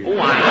sideways. Oh,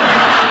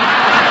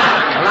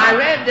 Well,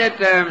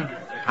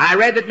 I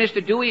read that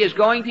Mr. Dewey is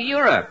going to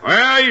Europe.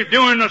 Well, he's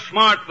doing the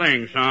smart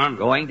thing, son.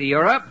 Going to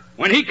Europe?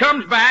 When he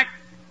comes back,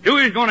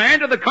 Dewey's going to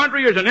enter the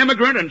country as an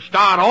immigrant and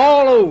start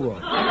all over.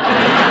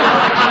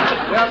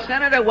 Well,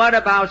 Senator, what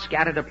about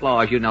scattered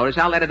applause? You notice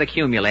I'll let it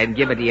accumulate and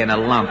give it to you in a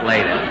lump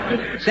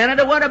later.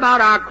 Senator, what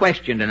about our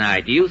question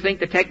tonight? Do you think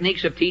the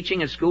techniques of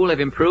teaching at school have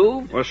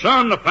improved? Well,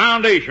 son, the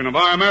foundation of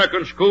our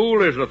American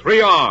school is the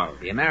 3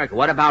 R's.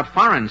 What about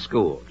foreign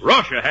schools?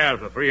 Russia has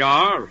the 3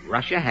 R's.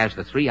 Russia has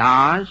the 3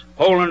 R's?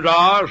 Poland's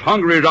ours,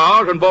 Hungary's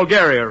ours, and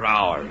Bulgaria's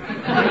ours.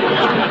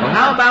 Well,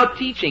 how about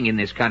teaching in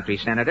this country,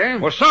 Senator?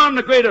 Well, son,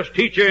 the greatest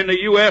teacher in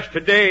the U.S.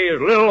 today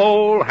is little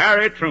old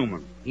Harry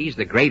Truman. He's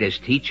the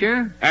greatest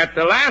teacher? At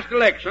the last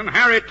election,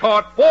 Harry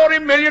taught 40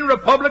 million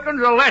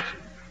Republicans a lesson.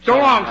 So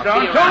long, son.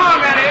 So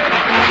long, that is.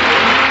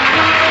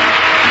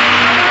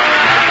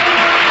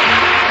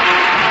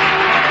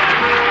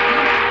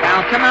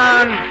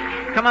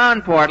 Now, come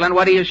on, Portland.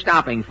 What are you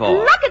stopping for?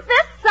 Look at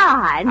this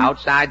sign.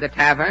 Outside the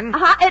tavern?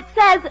 It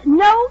says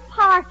no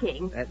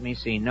parking. Let me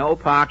see. No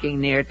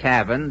parking near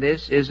tavern.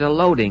 This is a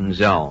loading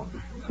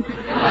zone. Look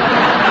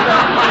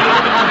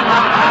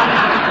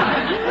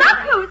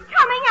who's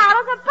coming out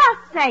of the bus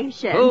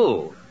station.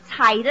 Who?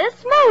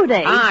 Titus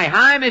Moody.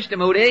 Hi, Mr.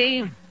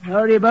 Moody.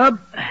 Howdy, Bob.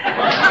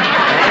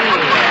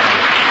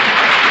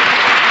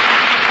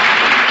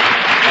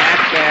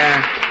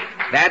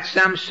 That's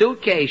some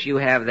suitcase you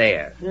have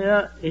there.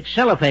 Yeah, it's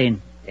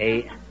cellophane.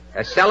 A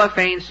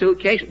cellophane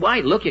suitcase?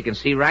 Why, look, you can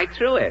see right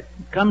through it.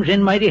 Comes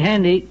in mighty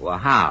handy. Well,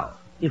 how?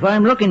 If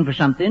I'm looking for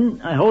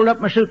something, I hold up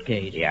my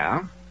suitcase.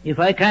 Yeah? If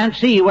I can't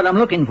see what I'm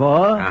looking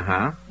for,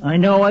 I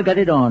know I got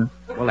it on.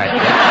 Well,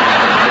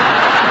 that's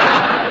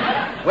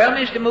Well,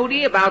 Mr.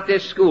 Moody, about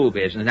this school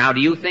business. Now,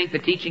 do you think the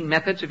teaching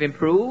methods have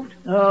improved?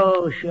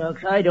 Oh,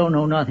 shucks, I don't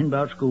know nothing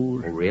about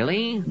school. Oh,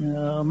 really?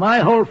 No, my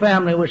whole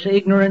family was so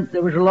ignorant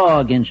there was a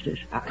law against us.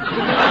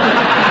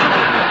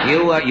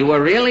 You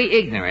were really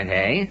ignorant,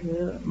 eh?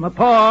 My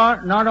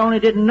pa not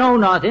only didn't know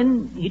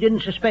nothing, he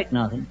didn't suspect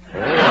nothing.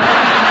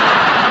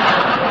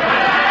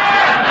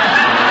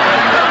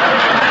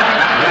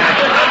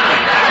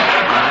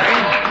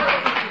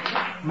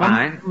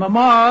 My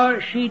ma,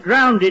 she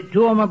drowned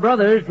two of my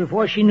brothers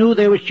before she knew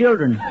they was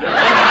children. Hey,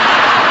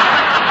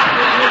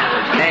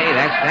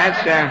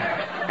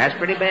 that's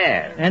pretty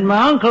bad. And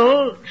my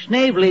uncle,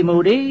 Snavely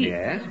Moody.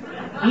 Yes?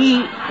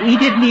 He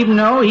didn't even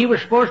know he was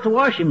supposed to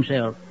wash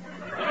himself.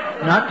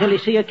 Not till he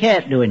see a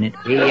cat doing it.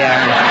 He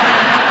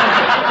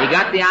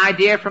got the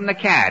idea from the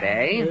cat,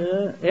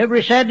 eh?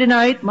 Every Saturday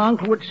night, my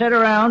uncle would sit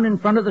around in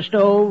front of the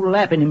stove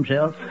lapping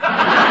himself.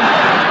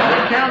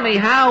 Well, tell me,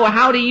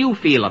 how do you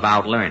feel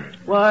about learning?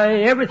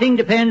 Why, everything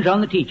depends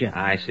on the teacher.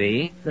 I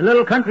see. The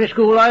little country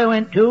school I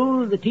went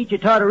to, the teacher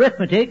taught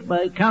arithmetic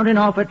by counting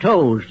off her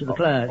toes to the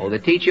class. Oh, the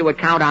teacher would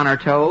count on her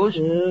toes?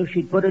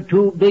 She'd put her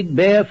two big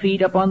bare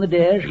feet up on the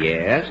desk.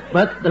 Yes.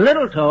 But the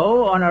little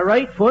toe on her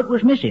right foot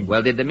was missing.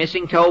 Well, did the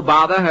missing toe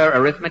bother her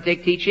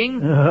arithmetic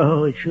teaching?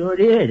 Oh, it sure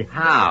did.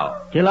 How?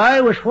 Till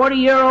I was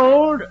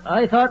 40-year-old,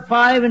 I thought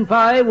 5 and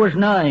 5 was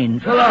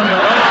 9. So long,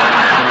 though.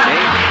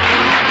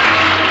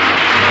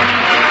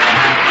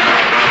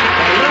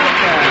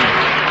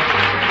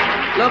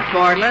 Look,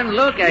 Portland,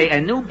 look, a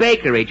new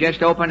bakery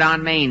just opened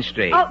on Main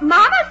Street. Oh,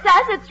 Mama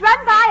says it's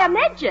run by a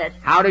midget.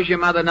 How does your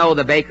mother know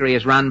the bakery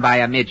is run by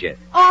a midget?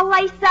 All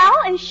they sell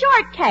is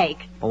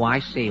shortcake. Oh, I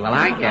see. Well,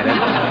 I get it.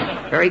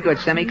 Very good,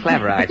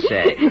 semi-clever, I'd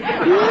say. Look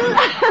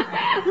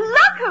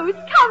who's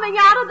coming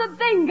out of the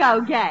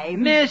bingo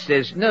game.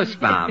 Mrs.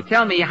 Nussbaum,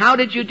 tell me, how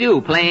did you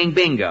do playing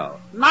bingo?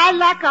 My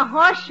luck a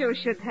horseshoe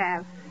should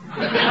have.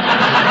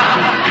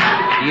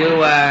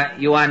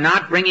 You are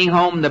not bringing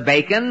home the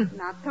bacon?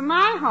 Not to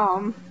my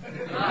home.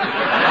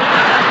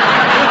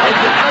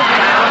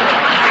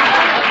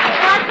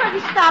 I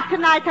couldn't stop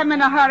tonight. I'm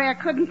in a hurry. I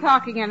couldn't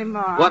talking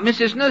anymore. What,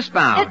 Mrs.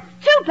 Nussbaum? It's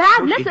too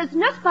bad Mrs.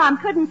 Nussbaum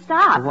couldn't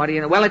stop. What do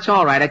you know? Well, it's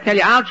all right. I tell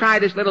you, I'll try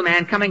this little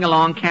man coming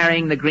along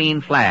carrying the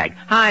green flag.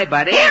 Hi,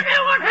 buddy.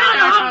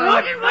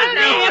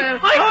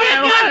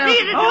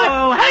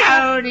 Oh,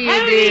 how do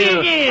you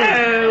do?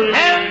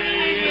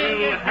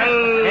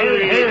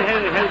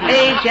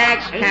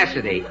 Ajax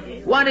Cassidy.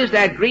 What is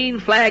that green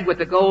flag with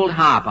the gold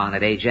harp on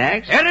it,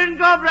 Ajax? Ellen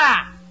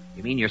Gobra.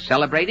 You mean you're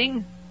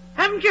celebrating?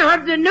 Haven't you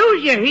heard the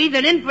news, you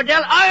heathen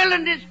infidel?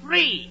 Ireland is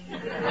free.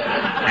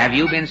 Have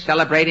you been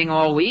celebrating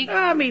all week?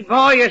 Me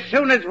boy, as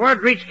soon as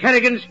word reached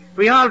Kerrigan's,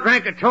 we all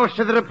drank a toast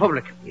to the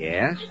Republic.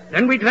 Yes.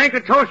 Then we drank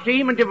a toast to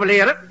Eamon de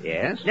Valera.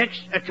 Yes.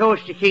 Next, a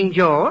toast to King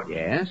George.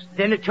 Yes.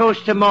 Then a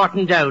toast to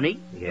Martin Downey.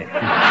 Yes.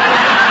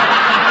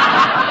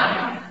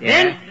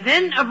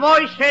 Then a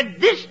voice said,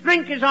 this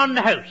drink is on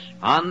the house.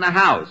 On the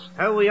house?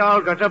 How we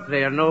all got up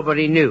there,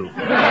 nobody knew.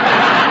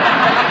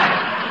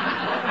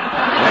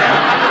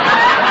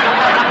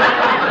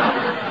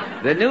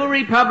 The new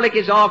republic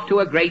is off to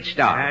a great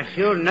start.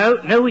 Sure.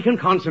 Now we can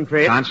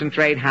concentrate.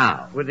 Concentrate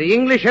how? With the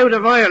English out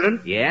of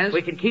Ireland, yes,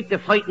 we can keep the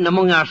fighting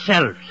among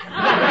ourselves.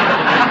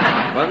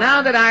 Well,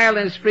 now that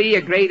Ireland's free,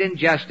 a great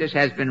injustice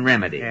has been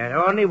remedied.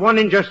 Only one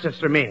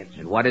injustice remains.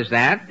 And what is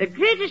that? The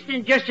greatest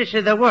injustice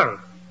in the world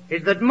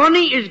is that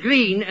money is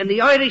green and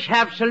the Irish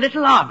have so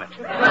little of it.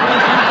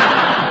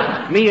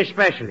 Me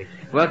especially.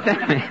 Well,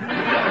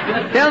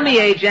 tell me,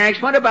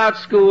 Ajax, what about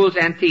schools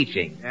and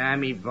teaching?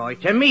 Me boy,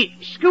 to me,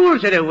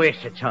 schools are a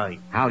waste of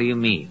time. How do you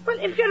mean? Well,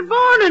 if you're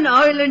born in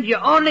Ireland, you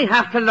only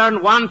have to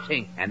learn one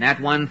thing. And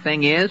that one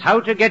thing is? How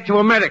to get to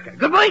America.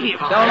 Goodbye to you.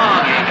 So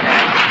long,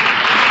 Ajax.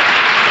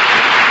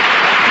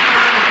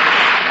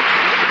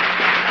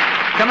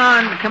 Come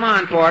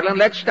on, Portland.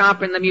 Let's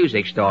stop in the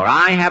music store.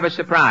 I have a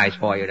surprise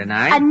for you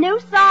tonight. A new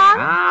song?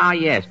 Ah,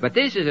 yes, but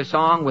this is a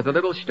song with a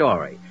little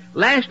story.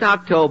 Last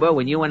October,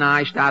 when you and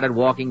I started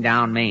walking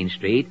down Main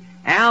Street,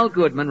 Al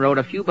Goodman wrote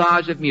a few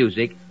bars of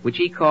music, which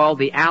he called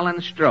the Allen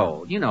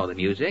Stroll. You know the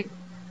music.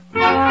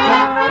 Well,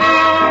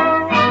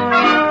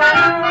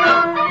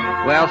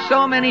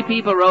 so many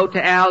people wrote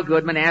to Al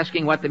Goodman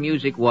asking what the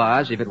music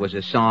was, if it was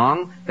a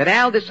song, that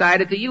Al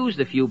decided to use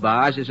the few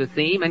bars as a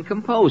theme and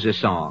compose a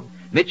song.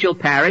 Mitchell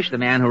Parrish, the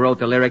man who wrote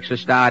the lyrics for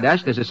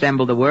Stardust, has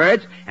assembled the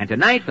words, and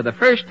tonight, for the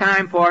first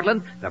time,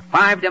 Portland, the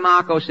 5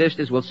 DeMarco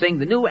sisters will sing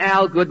the new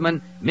Al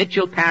Goodman,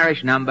 Mitchell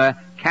Parrish number,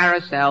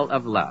 Carousel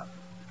of Love.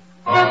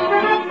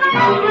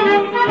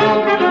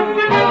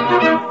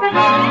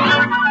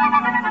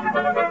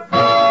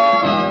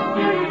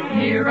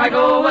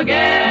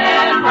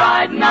 again,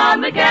 riding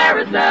on the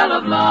carousel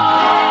of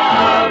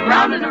love.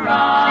 Round and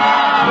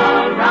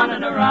around, round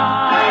and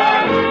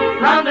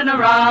around, round and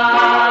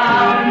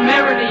around.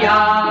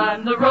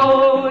 Meridian, the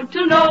road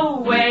to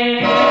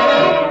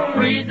nowhere.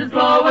 Breezes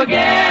blow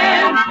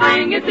again,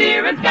 spring is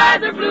here and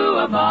skies are blue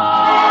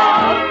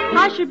above.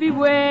 I should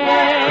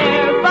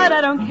beware, but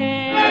I don't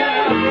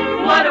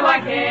care. What do I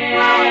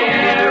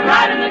care?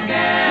 Riding the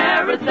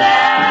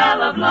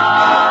carousel of love.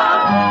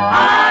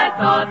 I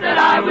thought that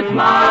I was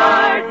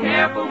smart,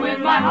 careful with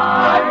my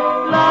heart.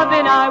 Love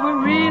and I were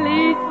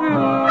really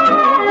through.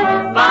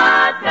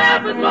 But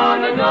that was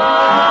long ago.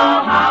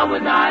 How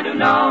was I to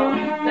know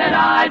that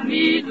I'd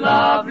meet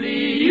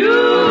lovely you?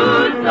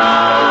 So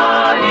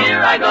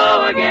here I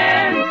go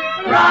again,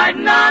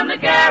 riding on the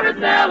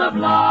carousel of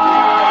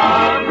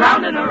love.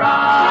 Round and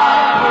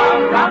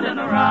around, round and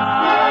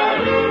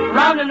around,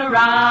 round and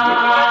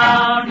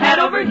around. Head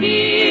over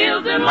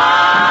heels in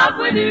love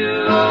with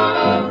you.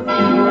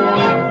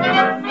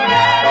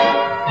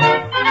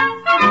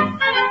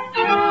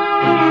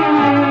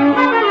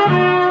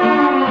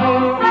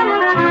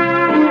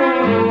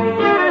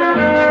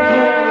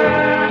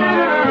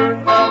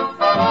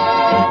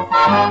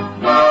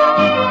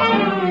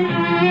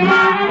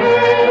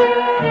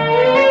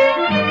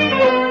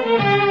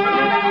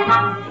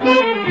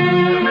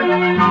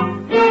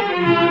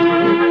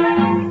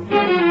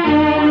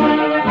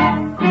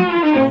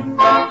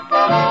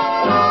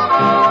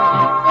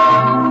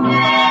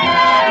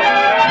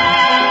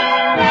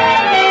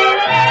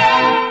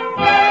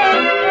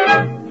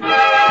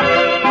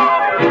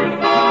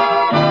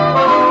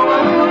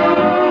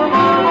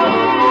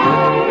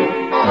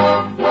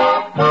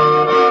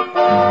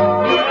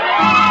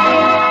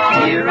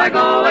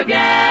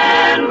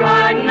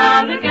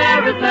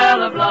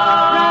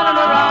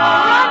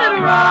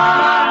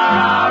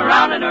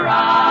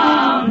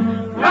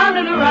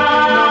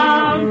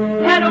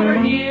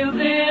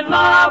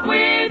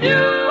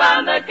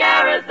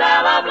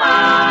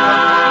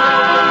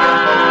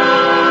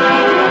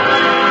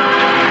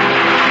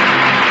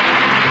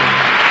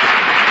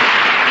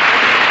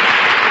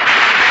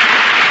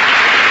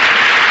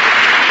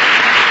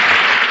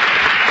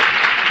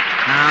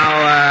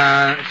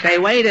 Say,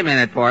 wait a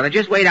minute, Portland.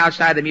 Just wait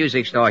outside the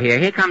music store here.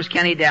 Here comes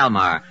Kenny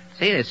Delmar.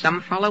 See, there's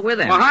some fellow with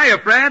him. Well, hiya,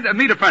 Fred.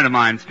 Meet a friend of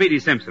mine, Speedy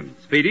Simpson.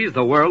 Speedy's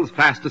the world's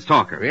fastest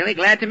talker. Really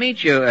glad to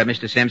meet you,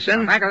 Mr.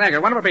 Simpson. Thank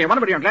you. Wonderful to be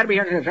here. Glad to be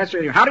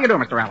here. How do you do,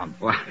 Mr. Allen?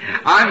 Well,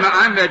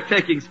 I'm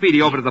taking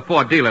Speedy over to the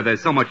Ford dealer.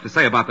 There's so much to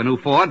say about the new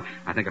Ford.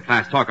 I think a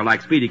fast talker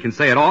like Speedy can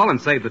say it all and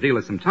save the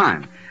dealer some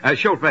time.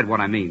 Show Fred what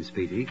I mean,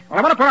 Speedy. Well,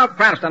 I want to point out the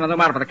fattest on the new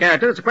model for the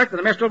character. It's a question of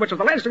the Mistral, which is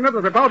the latest with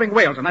revolving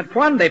wheels, and that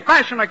won the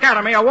Fashion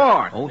Academy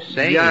Award. Oh,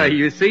 say. Yeah,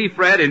 you see,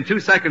 Fred, in 2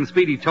 seconds,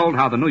 Speedy told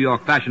how the New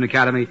York Fashion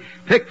Academy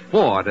picked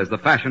Ford as the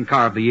fashion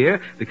car of the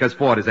year because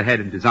Ford is ahead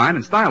in design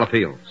and style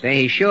appeal.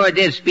 Say, he sure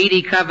did.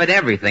 Speedy covered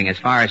everything as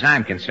far as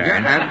I'm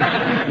concerned.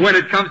 And when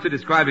it comes to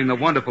describing the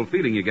wonderful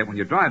feeling you get when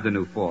you drive the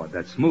new Ford,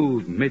 that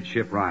smooth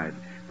midship ride,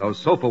 those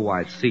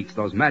sofa-wide seats,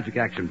 those magic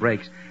action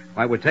brakes,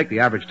 I would take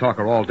the average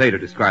talker all day to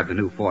describe the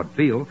new Ford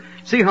feel.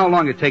 See how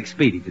long it takes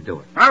Speedy to do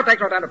it. I'll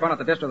take no time to point out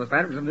the distance of the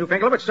standards of the new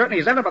Finkel, which certainly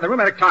is evident by the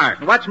rheumatic tires.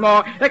 And what's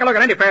more, take a look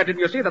at any pair, and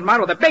you'll see the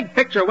model with the big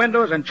picture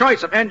windows and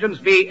choice of engines,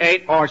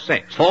 V8 or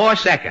 6. 4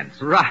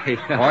 seconds. Right. 4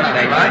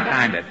 seconds. I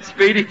timed it.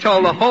 Speedy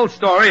told the whole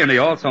story, and he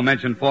also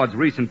mentioned Ford's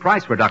recent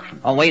price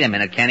reduction. Oh, wait a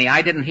minute, Kenny.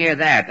 I didn't hear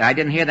that. I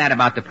didn't hear that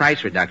about the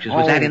price reductions.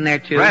 Was that in there,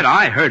 too? Fred,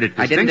 I heard it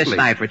distinctly. I didn't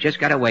decipher it. Just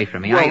got away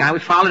from me. Well, I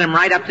followed him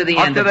right up to the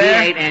end. The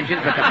V8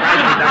 engines, but the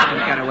price reductions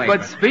got away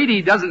But from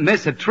Speedy doesn't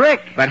miss a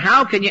trick. But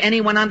how can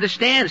anyone understand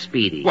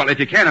Speedy? Well, if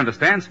you can't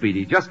understand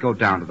Speedy, just go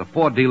down to the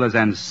Ford dealers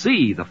and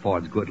see the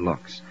Ford's good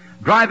looks.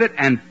 Drive it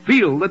and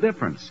feel the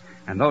difference.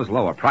 And those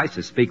lower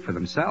prices speak for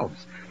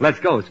themselves. Let's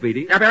go,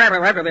 Speedy. I'll be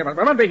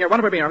here.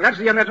 That's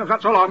the end.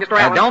 So long, Mr.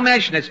 Allen. Don't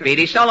mention it,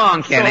 Speedy. So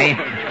long, Kenny.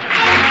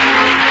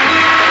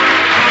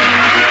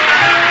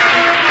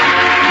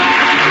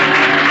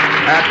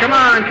 Come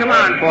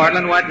on,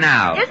 Portland. What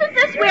now? Isn't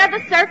this where the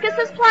circus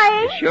is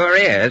playing? Sure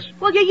is.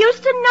 Well, you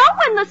used to know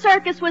when the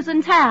circus was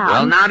in town.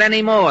 Well, not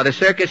anymore. The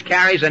circus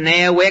carries a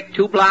nail wick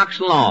 2 blocks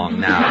long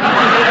now.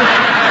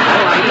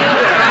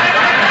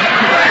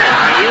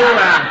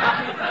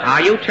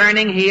 Are you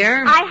turning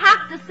here? I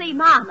have to see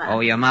Mama.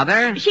 Oh, your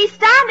mother? She's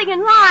standing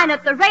in line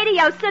at the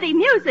Radio City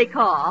Music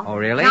Hall. Oh,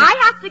 really? Now, I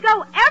have to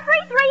go every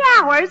 3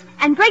 hours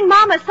and bring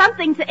Mama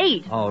something to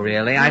eat. Oh,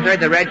 really? I heard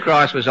the Red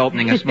Cross was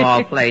opening a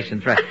small place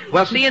in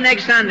Well, see you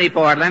next Sunday,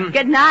 Portland.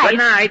 Good night. Good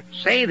night.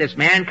 Say, this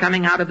man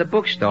coming out of the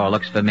bookstore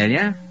looks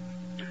familiar.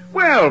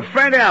 Well,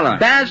 Fred Allen.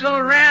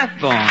 Basil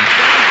Rathbone.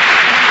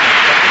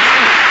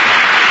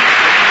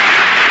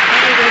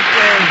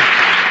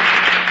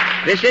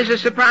 This is a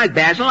surprise,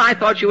 Basil. I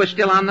thought you were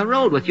still on the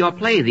road with your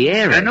play, The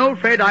Heiress. No,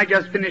 Fred, I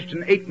just finished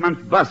an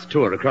 8-month bus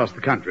tour across the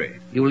country.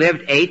 You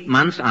lived 8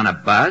 months on a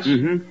bus?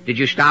 Mm-hmm. Did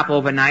you stop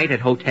overnight at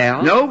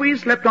hotels? No, we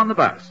slept on the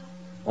bus.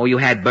 Oh, you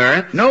had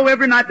berths? No,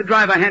 every night the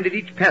driver handed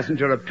each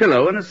passenger a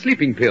pillow and a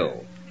sleeping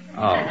pill.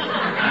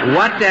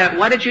 Oh.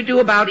 What did you do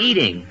about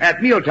eating?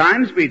 At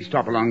mealtimes, we'd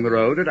stop along the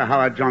road at a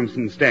Howard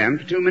Johnson stand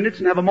for 2 minutes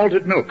and have a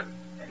malted milk.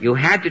 You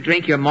had to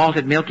drink your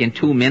malted milk in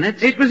 2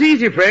 minutes? It was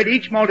easy, Fred.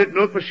 Each malted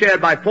milk was shared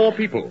by 4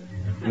 people.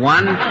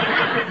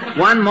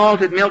 One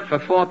malted milk for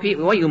 4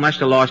 people? Well, you must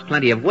have lost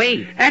plenty of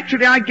weight.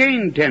 Actually, I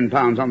gained 10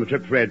 pounds on the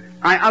trip, Fred.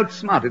 I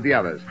outsmarted the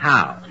others.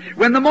 How?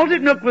 When the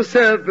malted milk was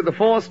served with the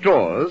 4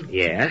 straws,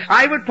 yes,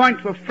 I would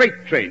point to a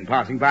freight train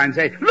passing by and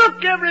say,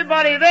 "Look,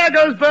 everybody, there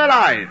goes Burl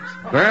Ives."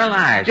 Burl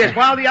Ives? Yes,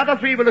 while the other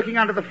 3 were looking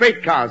under the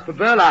freight cars for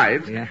Burl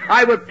Ives,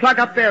 I would plug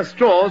up their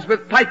straws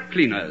with pipe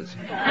cleaners.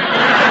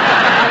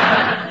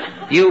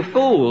 You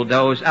fooled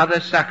those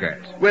other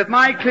suckers. With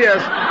my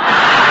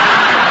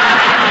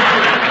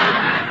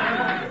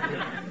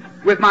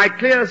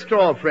clear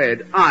straw,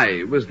 Fred,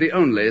 I was the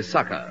only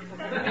sucker.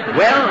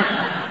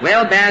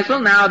 Well,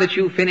 Basil, now that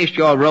you've finished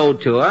your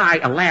road tour,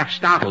 a laugh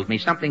startled me.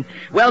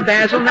 Well,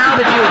 Basil, now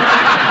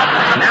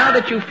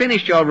that you've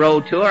finished your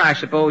road tour, I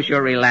suppose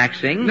you're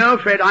relaxing. No,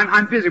 Fred,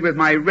 I'm busy with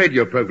my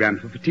radio program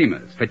for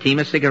Fatimas.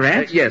 Fatima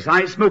cigarettes? Yes,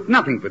 I smoke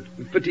nothing but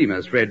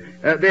Fatimas, Fred.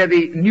 They're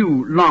the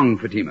new long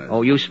Fatimas.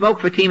 Oh, you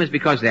smoke Fatimas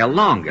because they're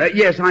longer?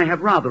 Yes, I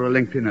have rather a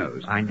lengthy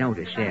nose. I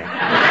noticed, yes.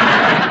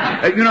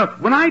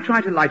 When I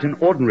try to light an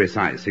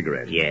ordinary-sized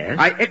cigarette, yes,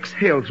 I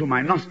exhale through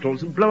my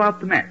nostrils and blow out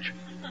the match.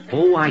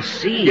 Oh, I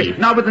see. Yes.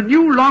 Now, with the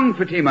new long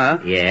Fatima,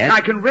 yes,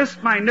 I can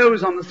rest my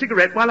nose on the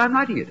cigarette while I'm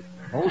lighting it.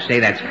 Oh, say,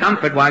 that's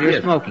comfort while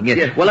you're smoking. Yes.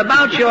 Yes. Well,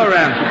 about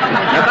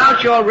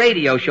your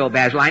radio show,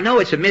 Basil, I know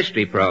it's a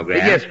mystery program.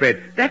 Yes,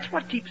 Fred. That's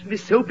what keeps me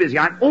so busy.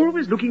 I'm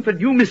always looking for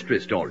new mystery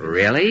stories.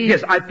 Really?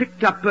 Yes, I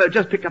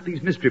just picked up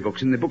these mystery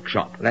books in the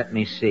bookshop. Let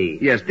me see.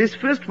 Yes, this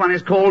first one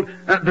is called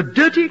The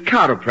Dirty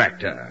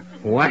Chiropractor.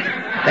 What?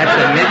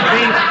 That's a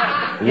mystery?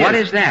 Yes. What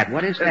is that?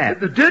 What is that?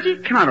 The dirty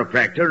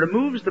chiropractor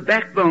removes the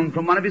backbone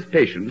from one of his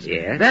patients.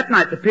 Yes. That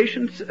night, the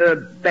patient's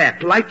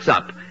back lights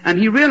up, and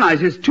he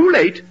realizes too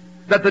late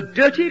that the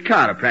dirty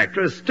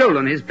chiropractor has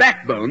stolen his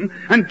backbone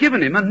and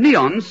given him a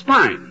neon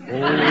spine. Oh,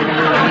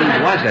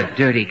 he was a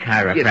dirty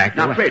chiropractor. Yes.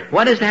 Now, Fred,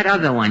 what is that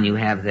other one you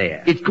have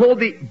there? It's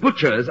called The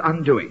Butcher's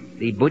Undoing.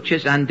 The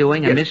Butcher's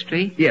Undoing, yes. A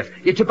mystery? Yes.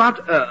 It's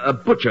about a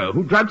butcher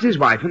who drugs his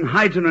wife and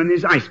hides her in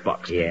his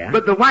icebox. Yeah.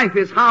 But the wife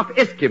is half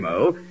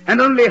Eskimo, and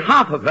only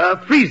half of her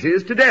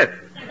freezes to death.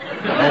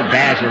 Oh,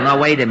 Basil, no,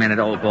 wait a minute,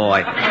 old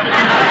boy.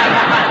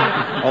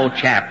 Old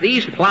chap,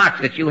 these plots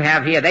that you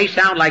have here, they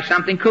sound like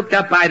something cooked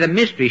up by the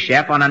mystery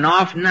chef on an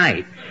off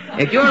night.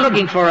 If you're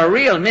looking for a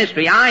real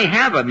mystery, I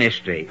have a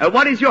mystery.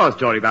 What is your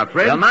story about,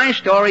 Fred? Well, my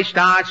story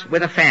starts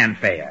with a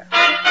fanfare.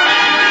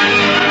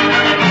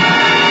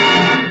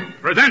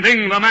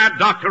 Presenting the Mad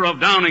Doctor of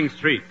Downing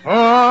Street.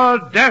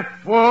 Oh, death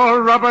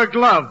for rubber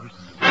gloves.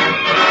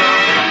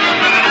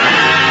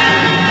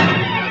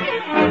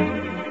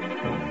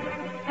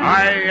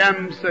 I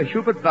am Sir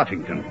Hubert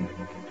Buffington.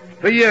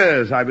 For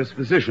years I was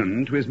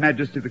physician to His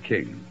Majesty the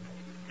King.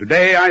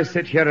 Today I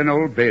sit here in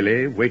Old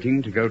Bailey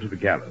waiting to go to the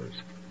gallows.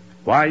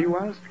 Why, you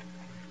ask?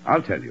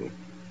 I'll tell you.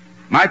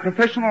 My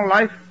professional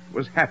life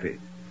was happy.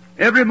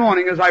 Every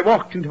morning as I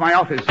walked into my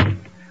office,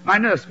 my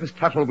nurse, Miss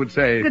Tuttle, would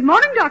say... Good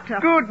morning, Doctor.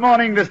 Good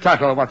morning, Miss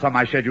Tuttle. What's on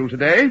my schedule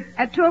today?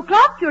 At 2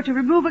 o'clock, you're to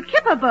remove a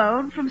kipper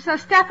bone from Sir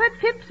Stafford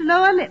Phipps's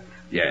lower lip.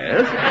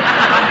 Yes?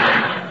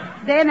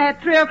 Then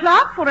at 3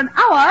 o'clock, for an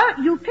hour,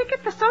 you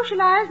picket the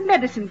socialized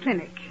medicine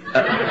clinic.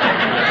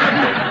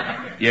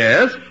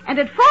 Yes? And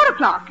at 4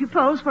 o'clock, you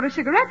pose for a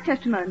cigarette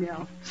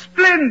testimonial.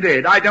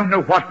 Splendid! I don't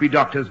know what we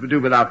doctors would do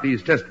without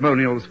these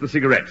testimonials for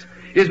cigarettes.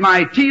 Is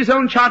my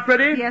T-zone chart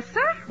ready? Yes,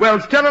 sir. Well,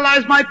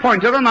 sterilize my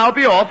pointer and I'll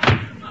be off.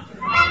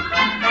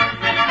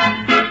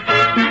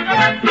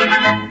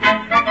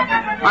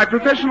 My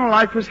professional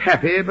life was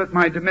happy, but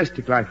my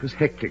domestic life was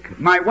hectic.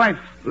 My wife,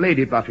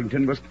 Lady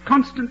Buffington, was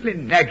constantly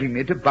nagging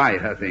me to buy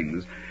her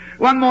things.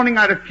 One morning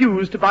I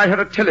refused to buy her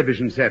a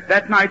television set.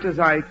 That night, as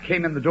I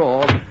came in the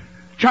door,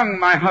 Chung,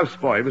 my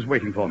houseboy, was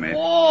waiting for me.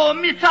 Oh,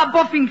 Mr.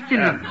 Buffington.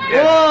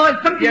 Yes. Oh,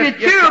 something Yes,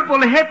 terrible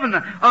happened.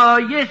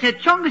 Yes,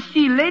 Chung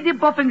see Lady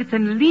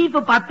Buffington leave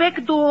by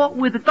back door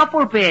with a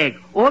duffel bag.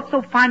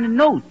 Also find a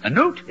note. A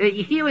note?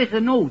 Here is a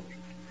note.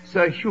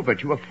 Sir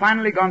Hubert, you have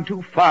finally gone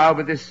too far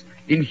with this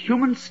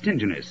inhuman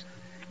stinginess.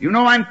 You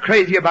know I'm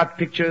crazy about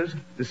pictures.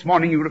 This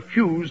morning you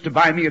refused to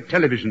buy me a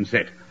television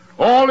set.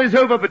 All is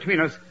over between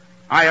us.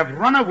 I have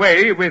run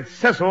away with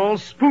Cecil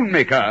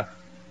Spoonmaker.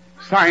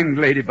 Signed,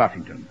 Lady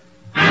Buffington.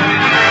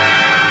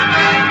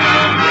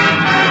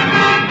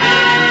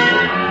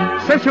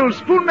 Cecil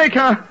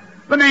Spoonmaker!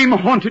 The name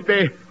haunted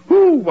me.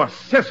 Who was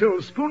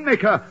Cecil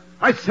Spoonmaker?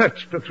 I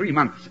searched for 3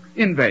 months,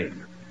 in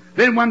vain.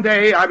 Then one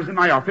day I was in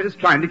my office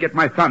trying to get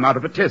my thumb out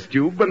of a test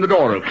tube when the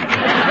door opened.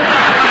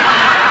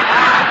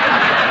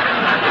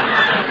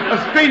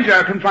 A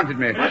stranger confronted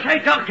me. Say,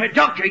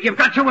 Doctor, you've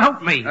got to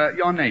help me.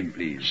 Your name,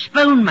 please.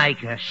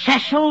 Spoonmaker.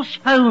 Cecil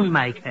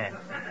Spoonmaker.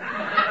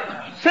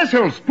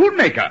 Cecil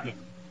Spoonmaker? Yes.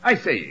 I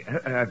say,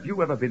 have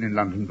you ever been in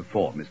London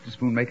before, Mr.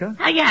 Spoonmaker?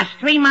 Yes,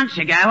 3 months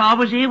ago I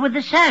was here with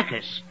the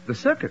circus. The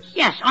circus?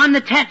 Yes, I'm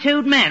the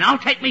tattooed man. I'll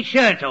take my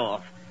shirt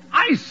off.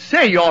 I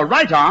say, your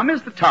right arm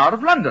is the Tower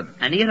of London.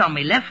 And here on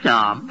me left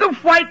arm. The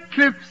White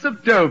Cliffs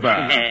of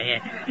Dover.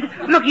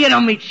 Look here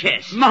on me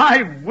chest.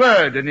 My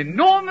word, an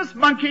enormous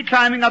monkey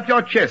climbing up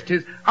your chest,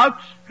 his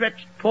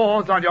outstretched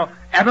paws on your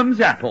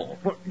Adam's apple.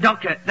 Well,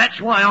 Doctor,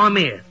 that's why I'm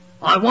here.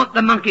 I want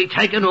the monkey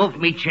taken off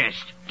me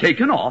chest.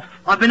 Taken off?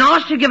 I've been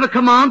asked to give a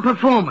command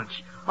performance.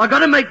 I got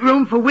to make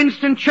room for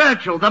Winston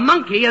Churchill. The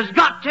monkey has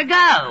got to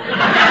go.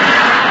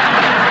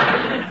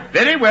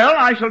 Very well,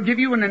 I shall give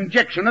you an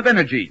injection of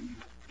energy.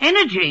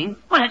 Energy?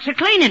 Well, it's a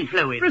cleaning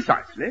fluid.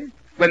 Precisely.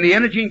 When the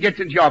Energene gets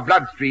into your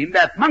bloodstream,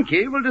 that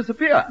monkey will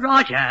disappear.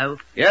 Righto.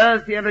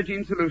 Here's the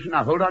Energene solution.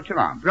 Now hold out your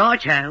arm.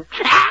 Righto.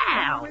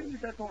 Ow!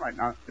 That's all right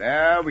now.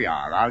 There we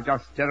are. I'll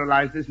just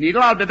sterilize this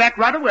needle. I'll be back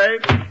right away.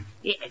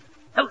 Yeah.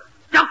 Oh,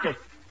 Doctor.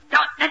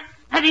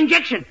 That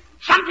injection.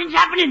 Something's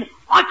happening.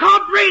 I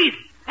can't breathe.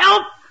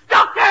 Help!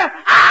 Doctor!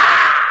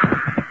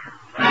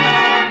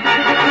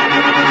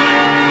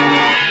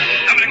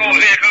 Summoning all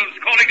vehicles,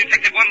 calling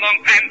Detective One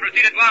Long Pan,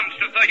 proceed at once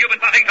to Sir Hubert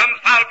Buffington's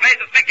foul play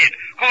suspected.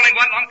 Calling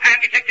One Long Pan,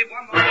 Detective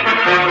One Long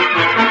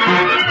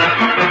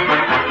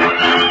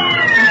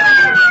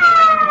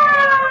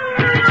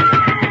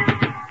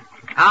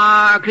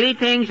Pan.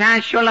 Greetings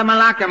and shalom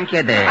alaikum,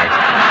 kiddy.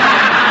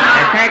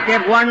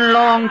 Detective One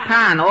Long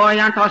Pan,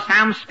 Oriental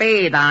Sam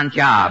Spade on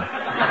job.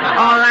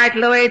 All right,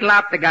 Louis,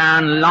 drop the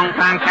gun. Long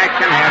Pan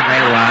catching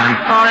everyone.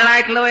 All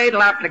right, Louis,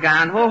 drop the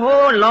gun.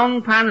 Ho-ho,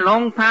 Long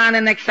Pan,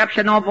 an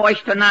exceptional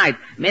voice tonight.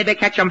 Maybe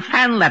catch some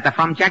fan letter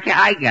from Jackie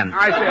Eigen.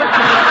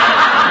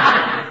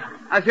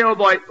 I say, old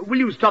boy, will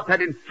you stop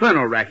that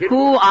infernal racket?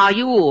 Who are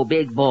you,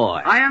 big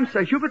boy? I am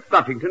Sir Hubert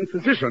Buffington,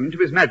 physician to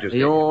His Majesty.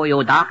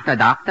 You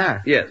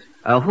doctor? Yes.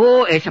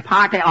 Who is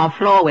party on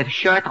floor with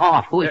shirt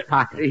off? Who is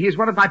party? He's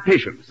one of my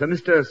patients,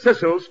 Mr.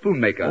 Cecil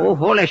Spoonmaker. Oh,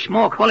 holy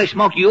smoke.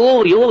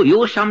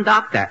 You some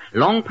doctor.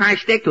 Long Pan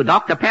stick to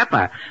Dr.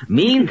 Pepper.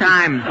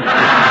 Meantime,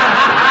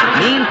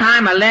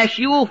 arrest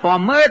you for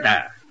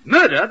murder.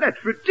 Murder?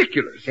 That's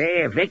ridiculous.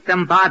 Say,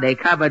 victim body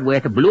covered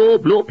with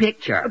blue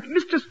picture.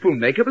 Mr.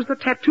 Spoonmaker was the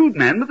tattooed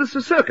man with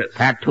the circus.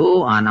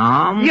 Tattoo on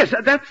arm? Yes,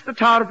 that's the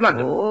Tower of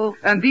London. Oh.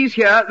 And these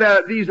are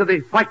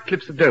the White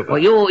Cliffs of Dover. Oh,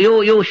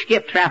 you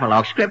skip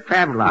travelogue.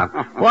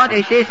 What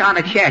is this on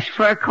the chest?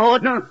 Fur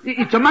coat? No,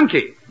 it's a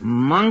monkey.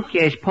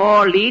 Monkeys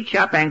paw leech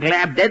up and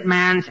grab dead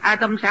man's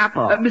Adam's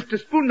apple. Mr.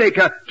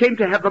 Spoonmaker came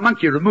to have the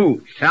monkey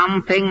removed.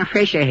 Something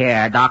fishy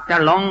here, Doctor.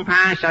 Long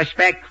Pan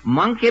suspect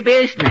monkey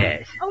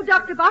business. Oh,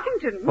 Dr.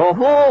 Buffington.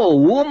 Oh,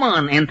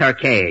 woman enter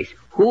case.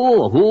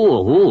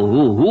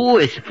 Who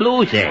is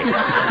floozy?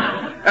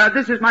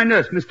 This is my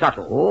nurse, Miss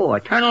Tuttle. Oh,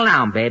 turn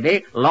around,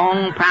 baby.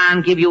 Long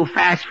Pan give you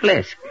fast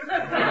flisk.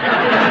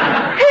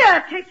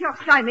 Here, take your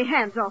slimy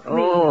hands off me.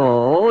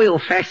 Oh, you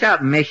fess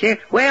up, missy.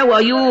 Where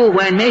were you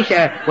when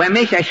Mr.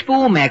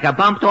 Spoonmaker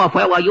bumped off?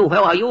 Where were you?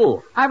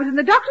 I was in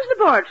the doctor's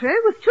laboratory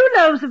with 2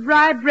 loaves of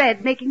rye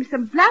bread making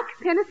some black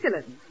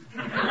penicillin.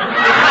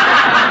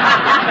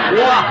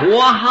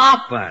 What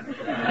happened?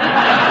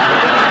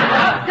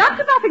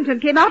 Dr. Buffington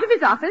came out of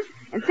his office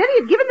and said he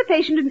had given the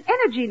patient an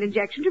Energene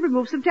injection to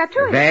remove some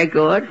tattooing. Very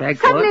good.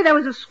 Suddenly there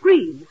was a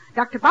scream.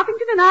 Dr.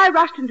 Buffington and I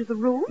rushed into the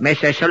room.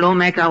 Mr.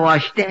 Spoonmaker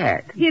was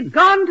dead. He had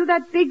gone to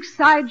that big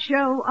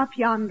sideshow up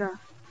yonder.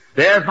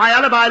 There's my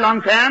alibi,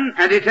 Long Pan,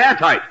 and it's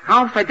airtight.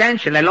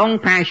 Confidentially, Long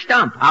Pan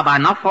stump, but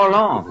not for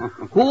long.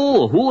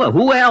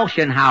 Who else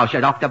in house,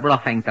 Dr.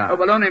 Buffington? Oh,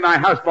 well, only my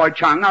houseboy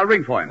Chung. I'll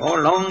ring for him. Oh,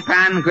 Long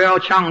Pan, girl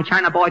Chung,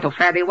 China boy to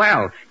fairly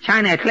well.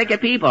 China clicky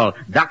people,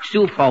 duck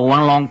soup for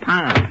one Long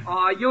Pan.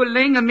 You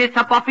Ling and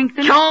Mr.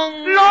 Buffington?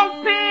 Chung!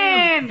 Long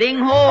Pan! Ding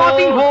ho!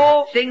 Ding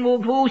ho! Sing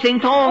wu fu, sing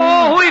tong.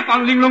 Hui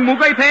fang ling lung mu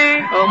gai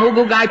peng. Mu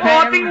gu gai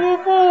peng. Ding wu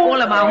fu. Ho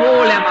la ma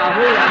ho.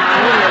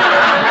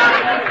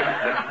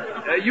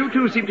 You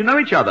two seem to know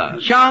each other.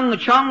 Chung,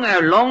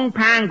 Long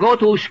Pan go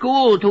to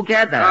school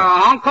together.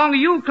 Hong Kong,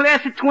 you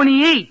class of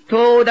 28.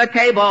 To the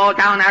table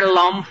down at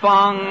Long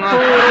Fong. To tango.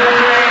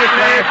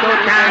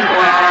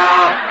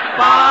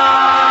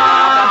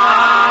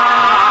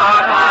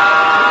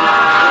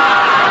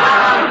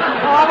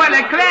 Oh, well,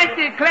 the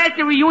class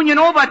reunion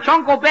over.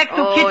 Chung, go back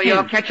to kitchen.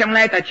 You'll catch him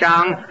later,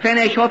 Chung.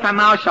 Finish off a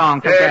mouse song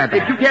together.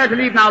 If you care to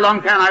leave now,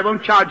 Long Pan, I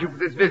won't charge you for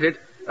this visit.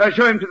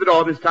 Show him to the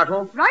door, Miss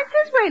Tuttle. Right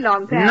this way,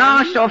 Long Pan.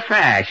 Not so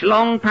fast.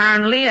 Long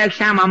Pan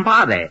examine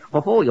body.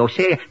 Oh, you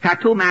see,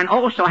 tattoo man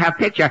also have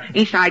picture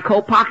inside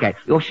coat pocket.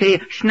 You see,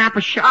 snap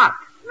a shot.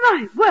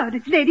 My word,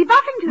 it's Lady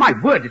Buffington. My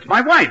word, it's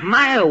my wife.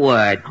 My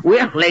word.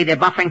 With Lady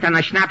Buffington,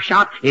 a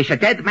snapshot is a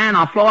dead man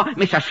on floor,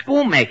 Mr.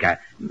 Spoonmaker.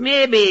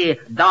 Maybe,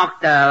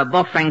 Dr.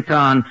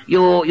 Buffington,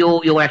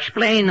 you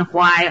explain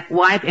why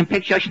wife in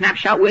picture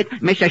snapshot with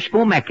Mr.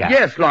 Spoonmaker.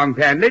 Yes, Long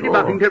Pan. Lady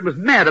Buffington was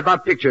mad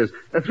about pictures.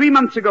 3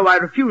 months ago, I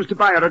refused to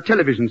buy her a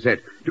television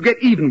set. To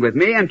get even with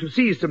me and to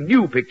see some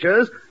new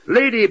pictures,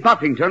 Lady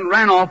Buffington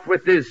ran off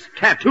with this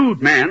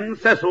tattooed man,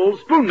 Cecil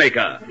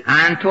Spoonmaker.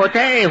 And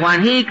today,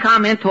 when he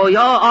come into your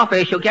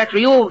office, you get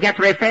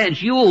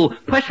revenge. You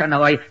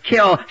personally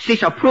kill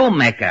Cecil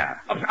Spoonmaker.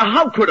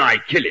 How could I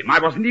kill him? I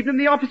wasn't even in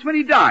the office when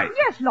he died.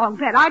 Yes,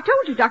 Longpen. I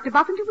told you Dr.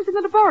 Buffington was in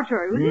the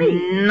laboratory with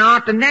me.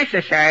 Not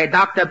necessary.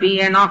 Doctor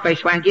be in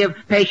office when give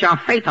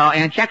patient fatal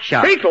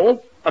injection.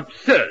 Fatal?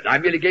 Absurd. I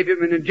merely gave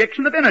him an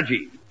injection of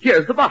energy.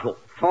 Here's the bottle.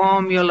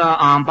 Formula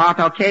on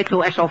bottle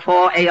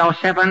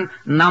K2SO4AO7,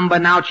 number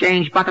now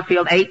changed,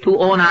 Butterfield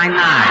 82099.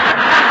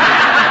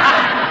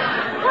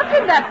 What's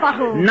in that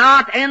bottle?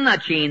 Not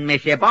energy,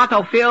 Missy.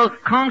 Bottle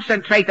filled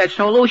concentrated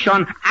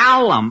solution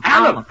alum.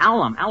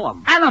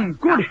 Alum,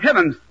 good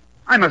heavens.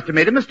 I must have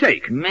made a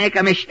mistake. Make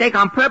a mistake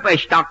on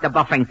purpose, Dr.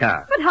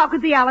 Buffington. But how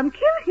could the alum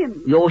kill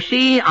him? You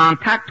see on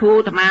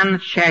tattooed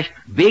man's chest,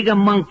 big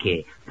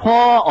monkey.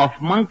 Paw of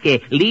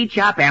monkey reach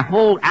up and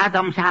hold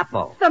Adam's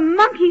apple. The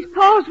monkey's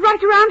paw's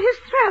right around his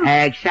throat.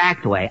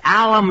 Exactly.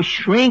 Alum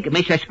shrink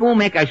Mrs.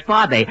 Spoonmaker's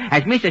body.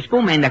 As Mrs.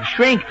 Spoonmaker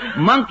shrink,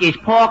 monkey's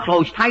paw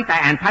close tighter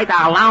and tighter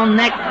around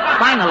neck.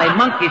 Finally,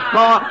 monkey's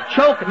paw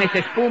choke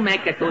Mrs.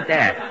 Spoonmaker to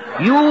death.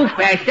 You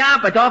fess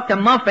up, Dr.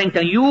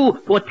 Muffington. You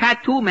put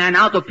tattoo man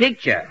out of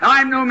picture.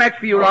 I'm no match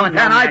for you, Ron.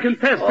 And I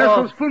confess,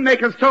 Cecil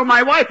Spoonmaker stole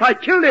my wife. I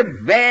killed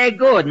him. Very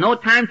good. No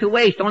time to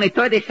waste. Only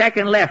 30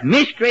 seconds left.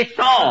 Mystery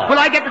solved. Will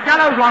I get the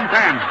gallows,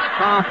 Longpan?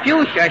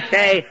 Confucius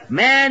say,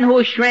 man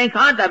who shrink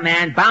other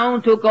man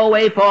bound to go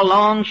away for a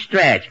long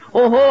stretch.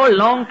 Oh,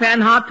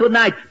 Longpan hot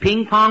tonight.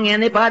 Ping pong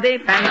anybody?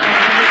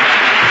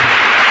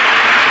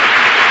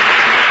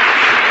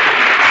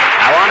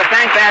 I want to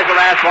thank Basil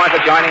Rathbone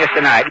for joining us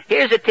tonight.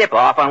 Here's a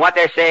tip-off on what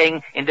they're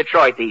saying in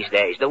Detroit these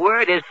days. The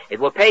word is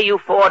it will pay you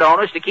Ford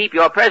owners to keep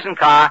your present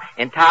car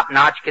in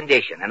top-notch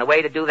condition. And the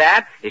way to do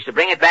that is to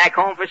bring it back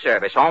home for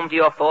service, home to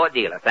your Ford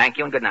dealer. Thank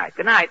you and good night.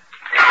 Good night.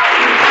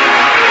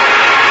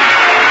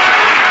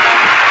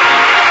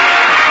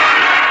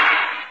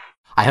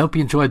 I hope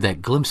you enjoyed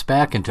that glimpse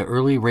back into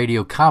early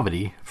radio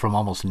comedy from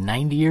almost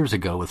 90 years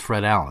ago with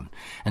Fred Allen,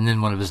 and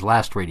then one of his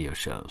last radio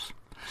shows.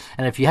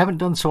 And if you haven't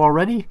done so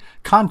already,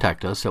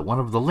 contact us at one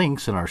of the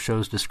links in our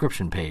show's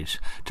description page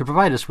to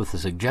provide us with a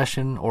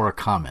suggestion or a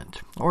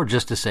comment, or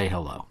just to say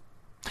hello.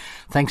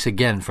 Thanks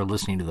again for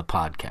listening to the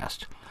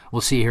podcast.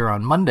 We'll see you here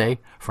on Monday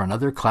for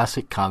another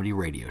classic comedy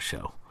radio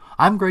show.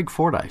 I'm Greg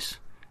Fordyce,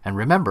 and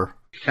remember...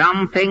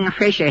 Something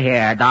fishy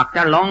here,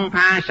 Doctor.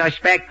 Longpan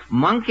suspect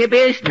monkey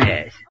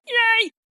business. Yay!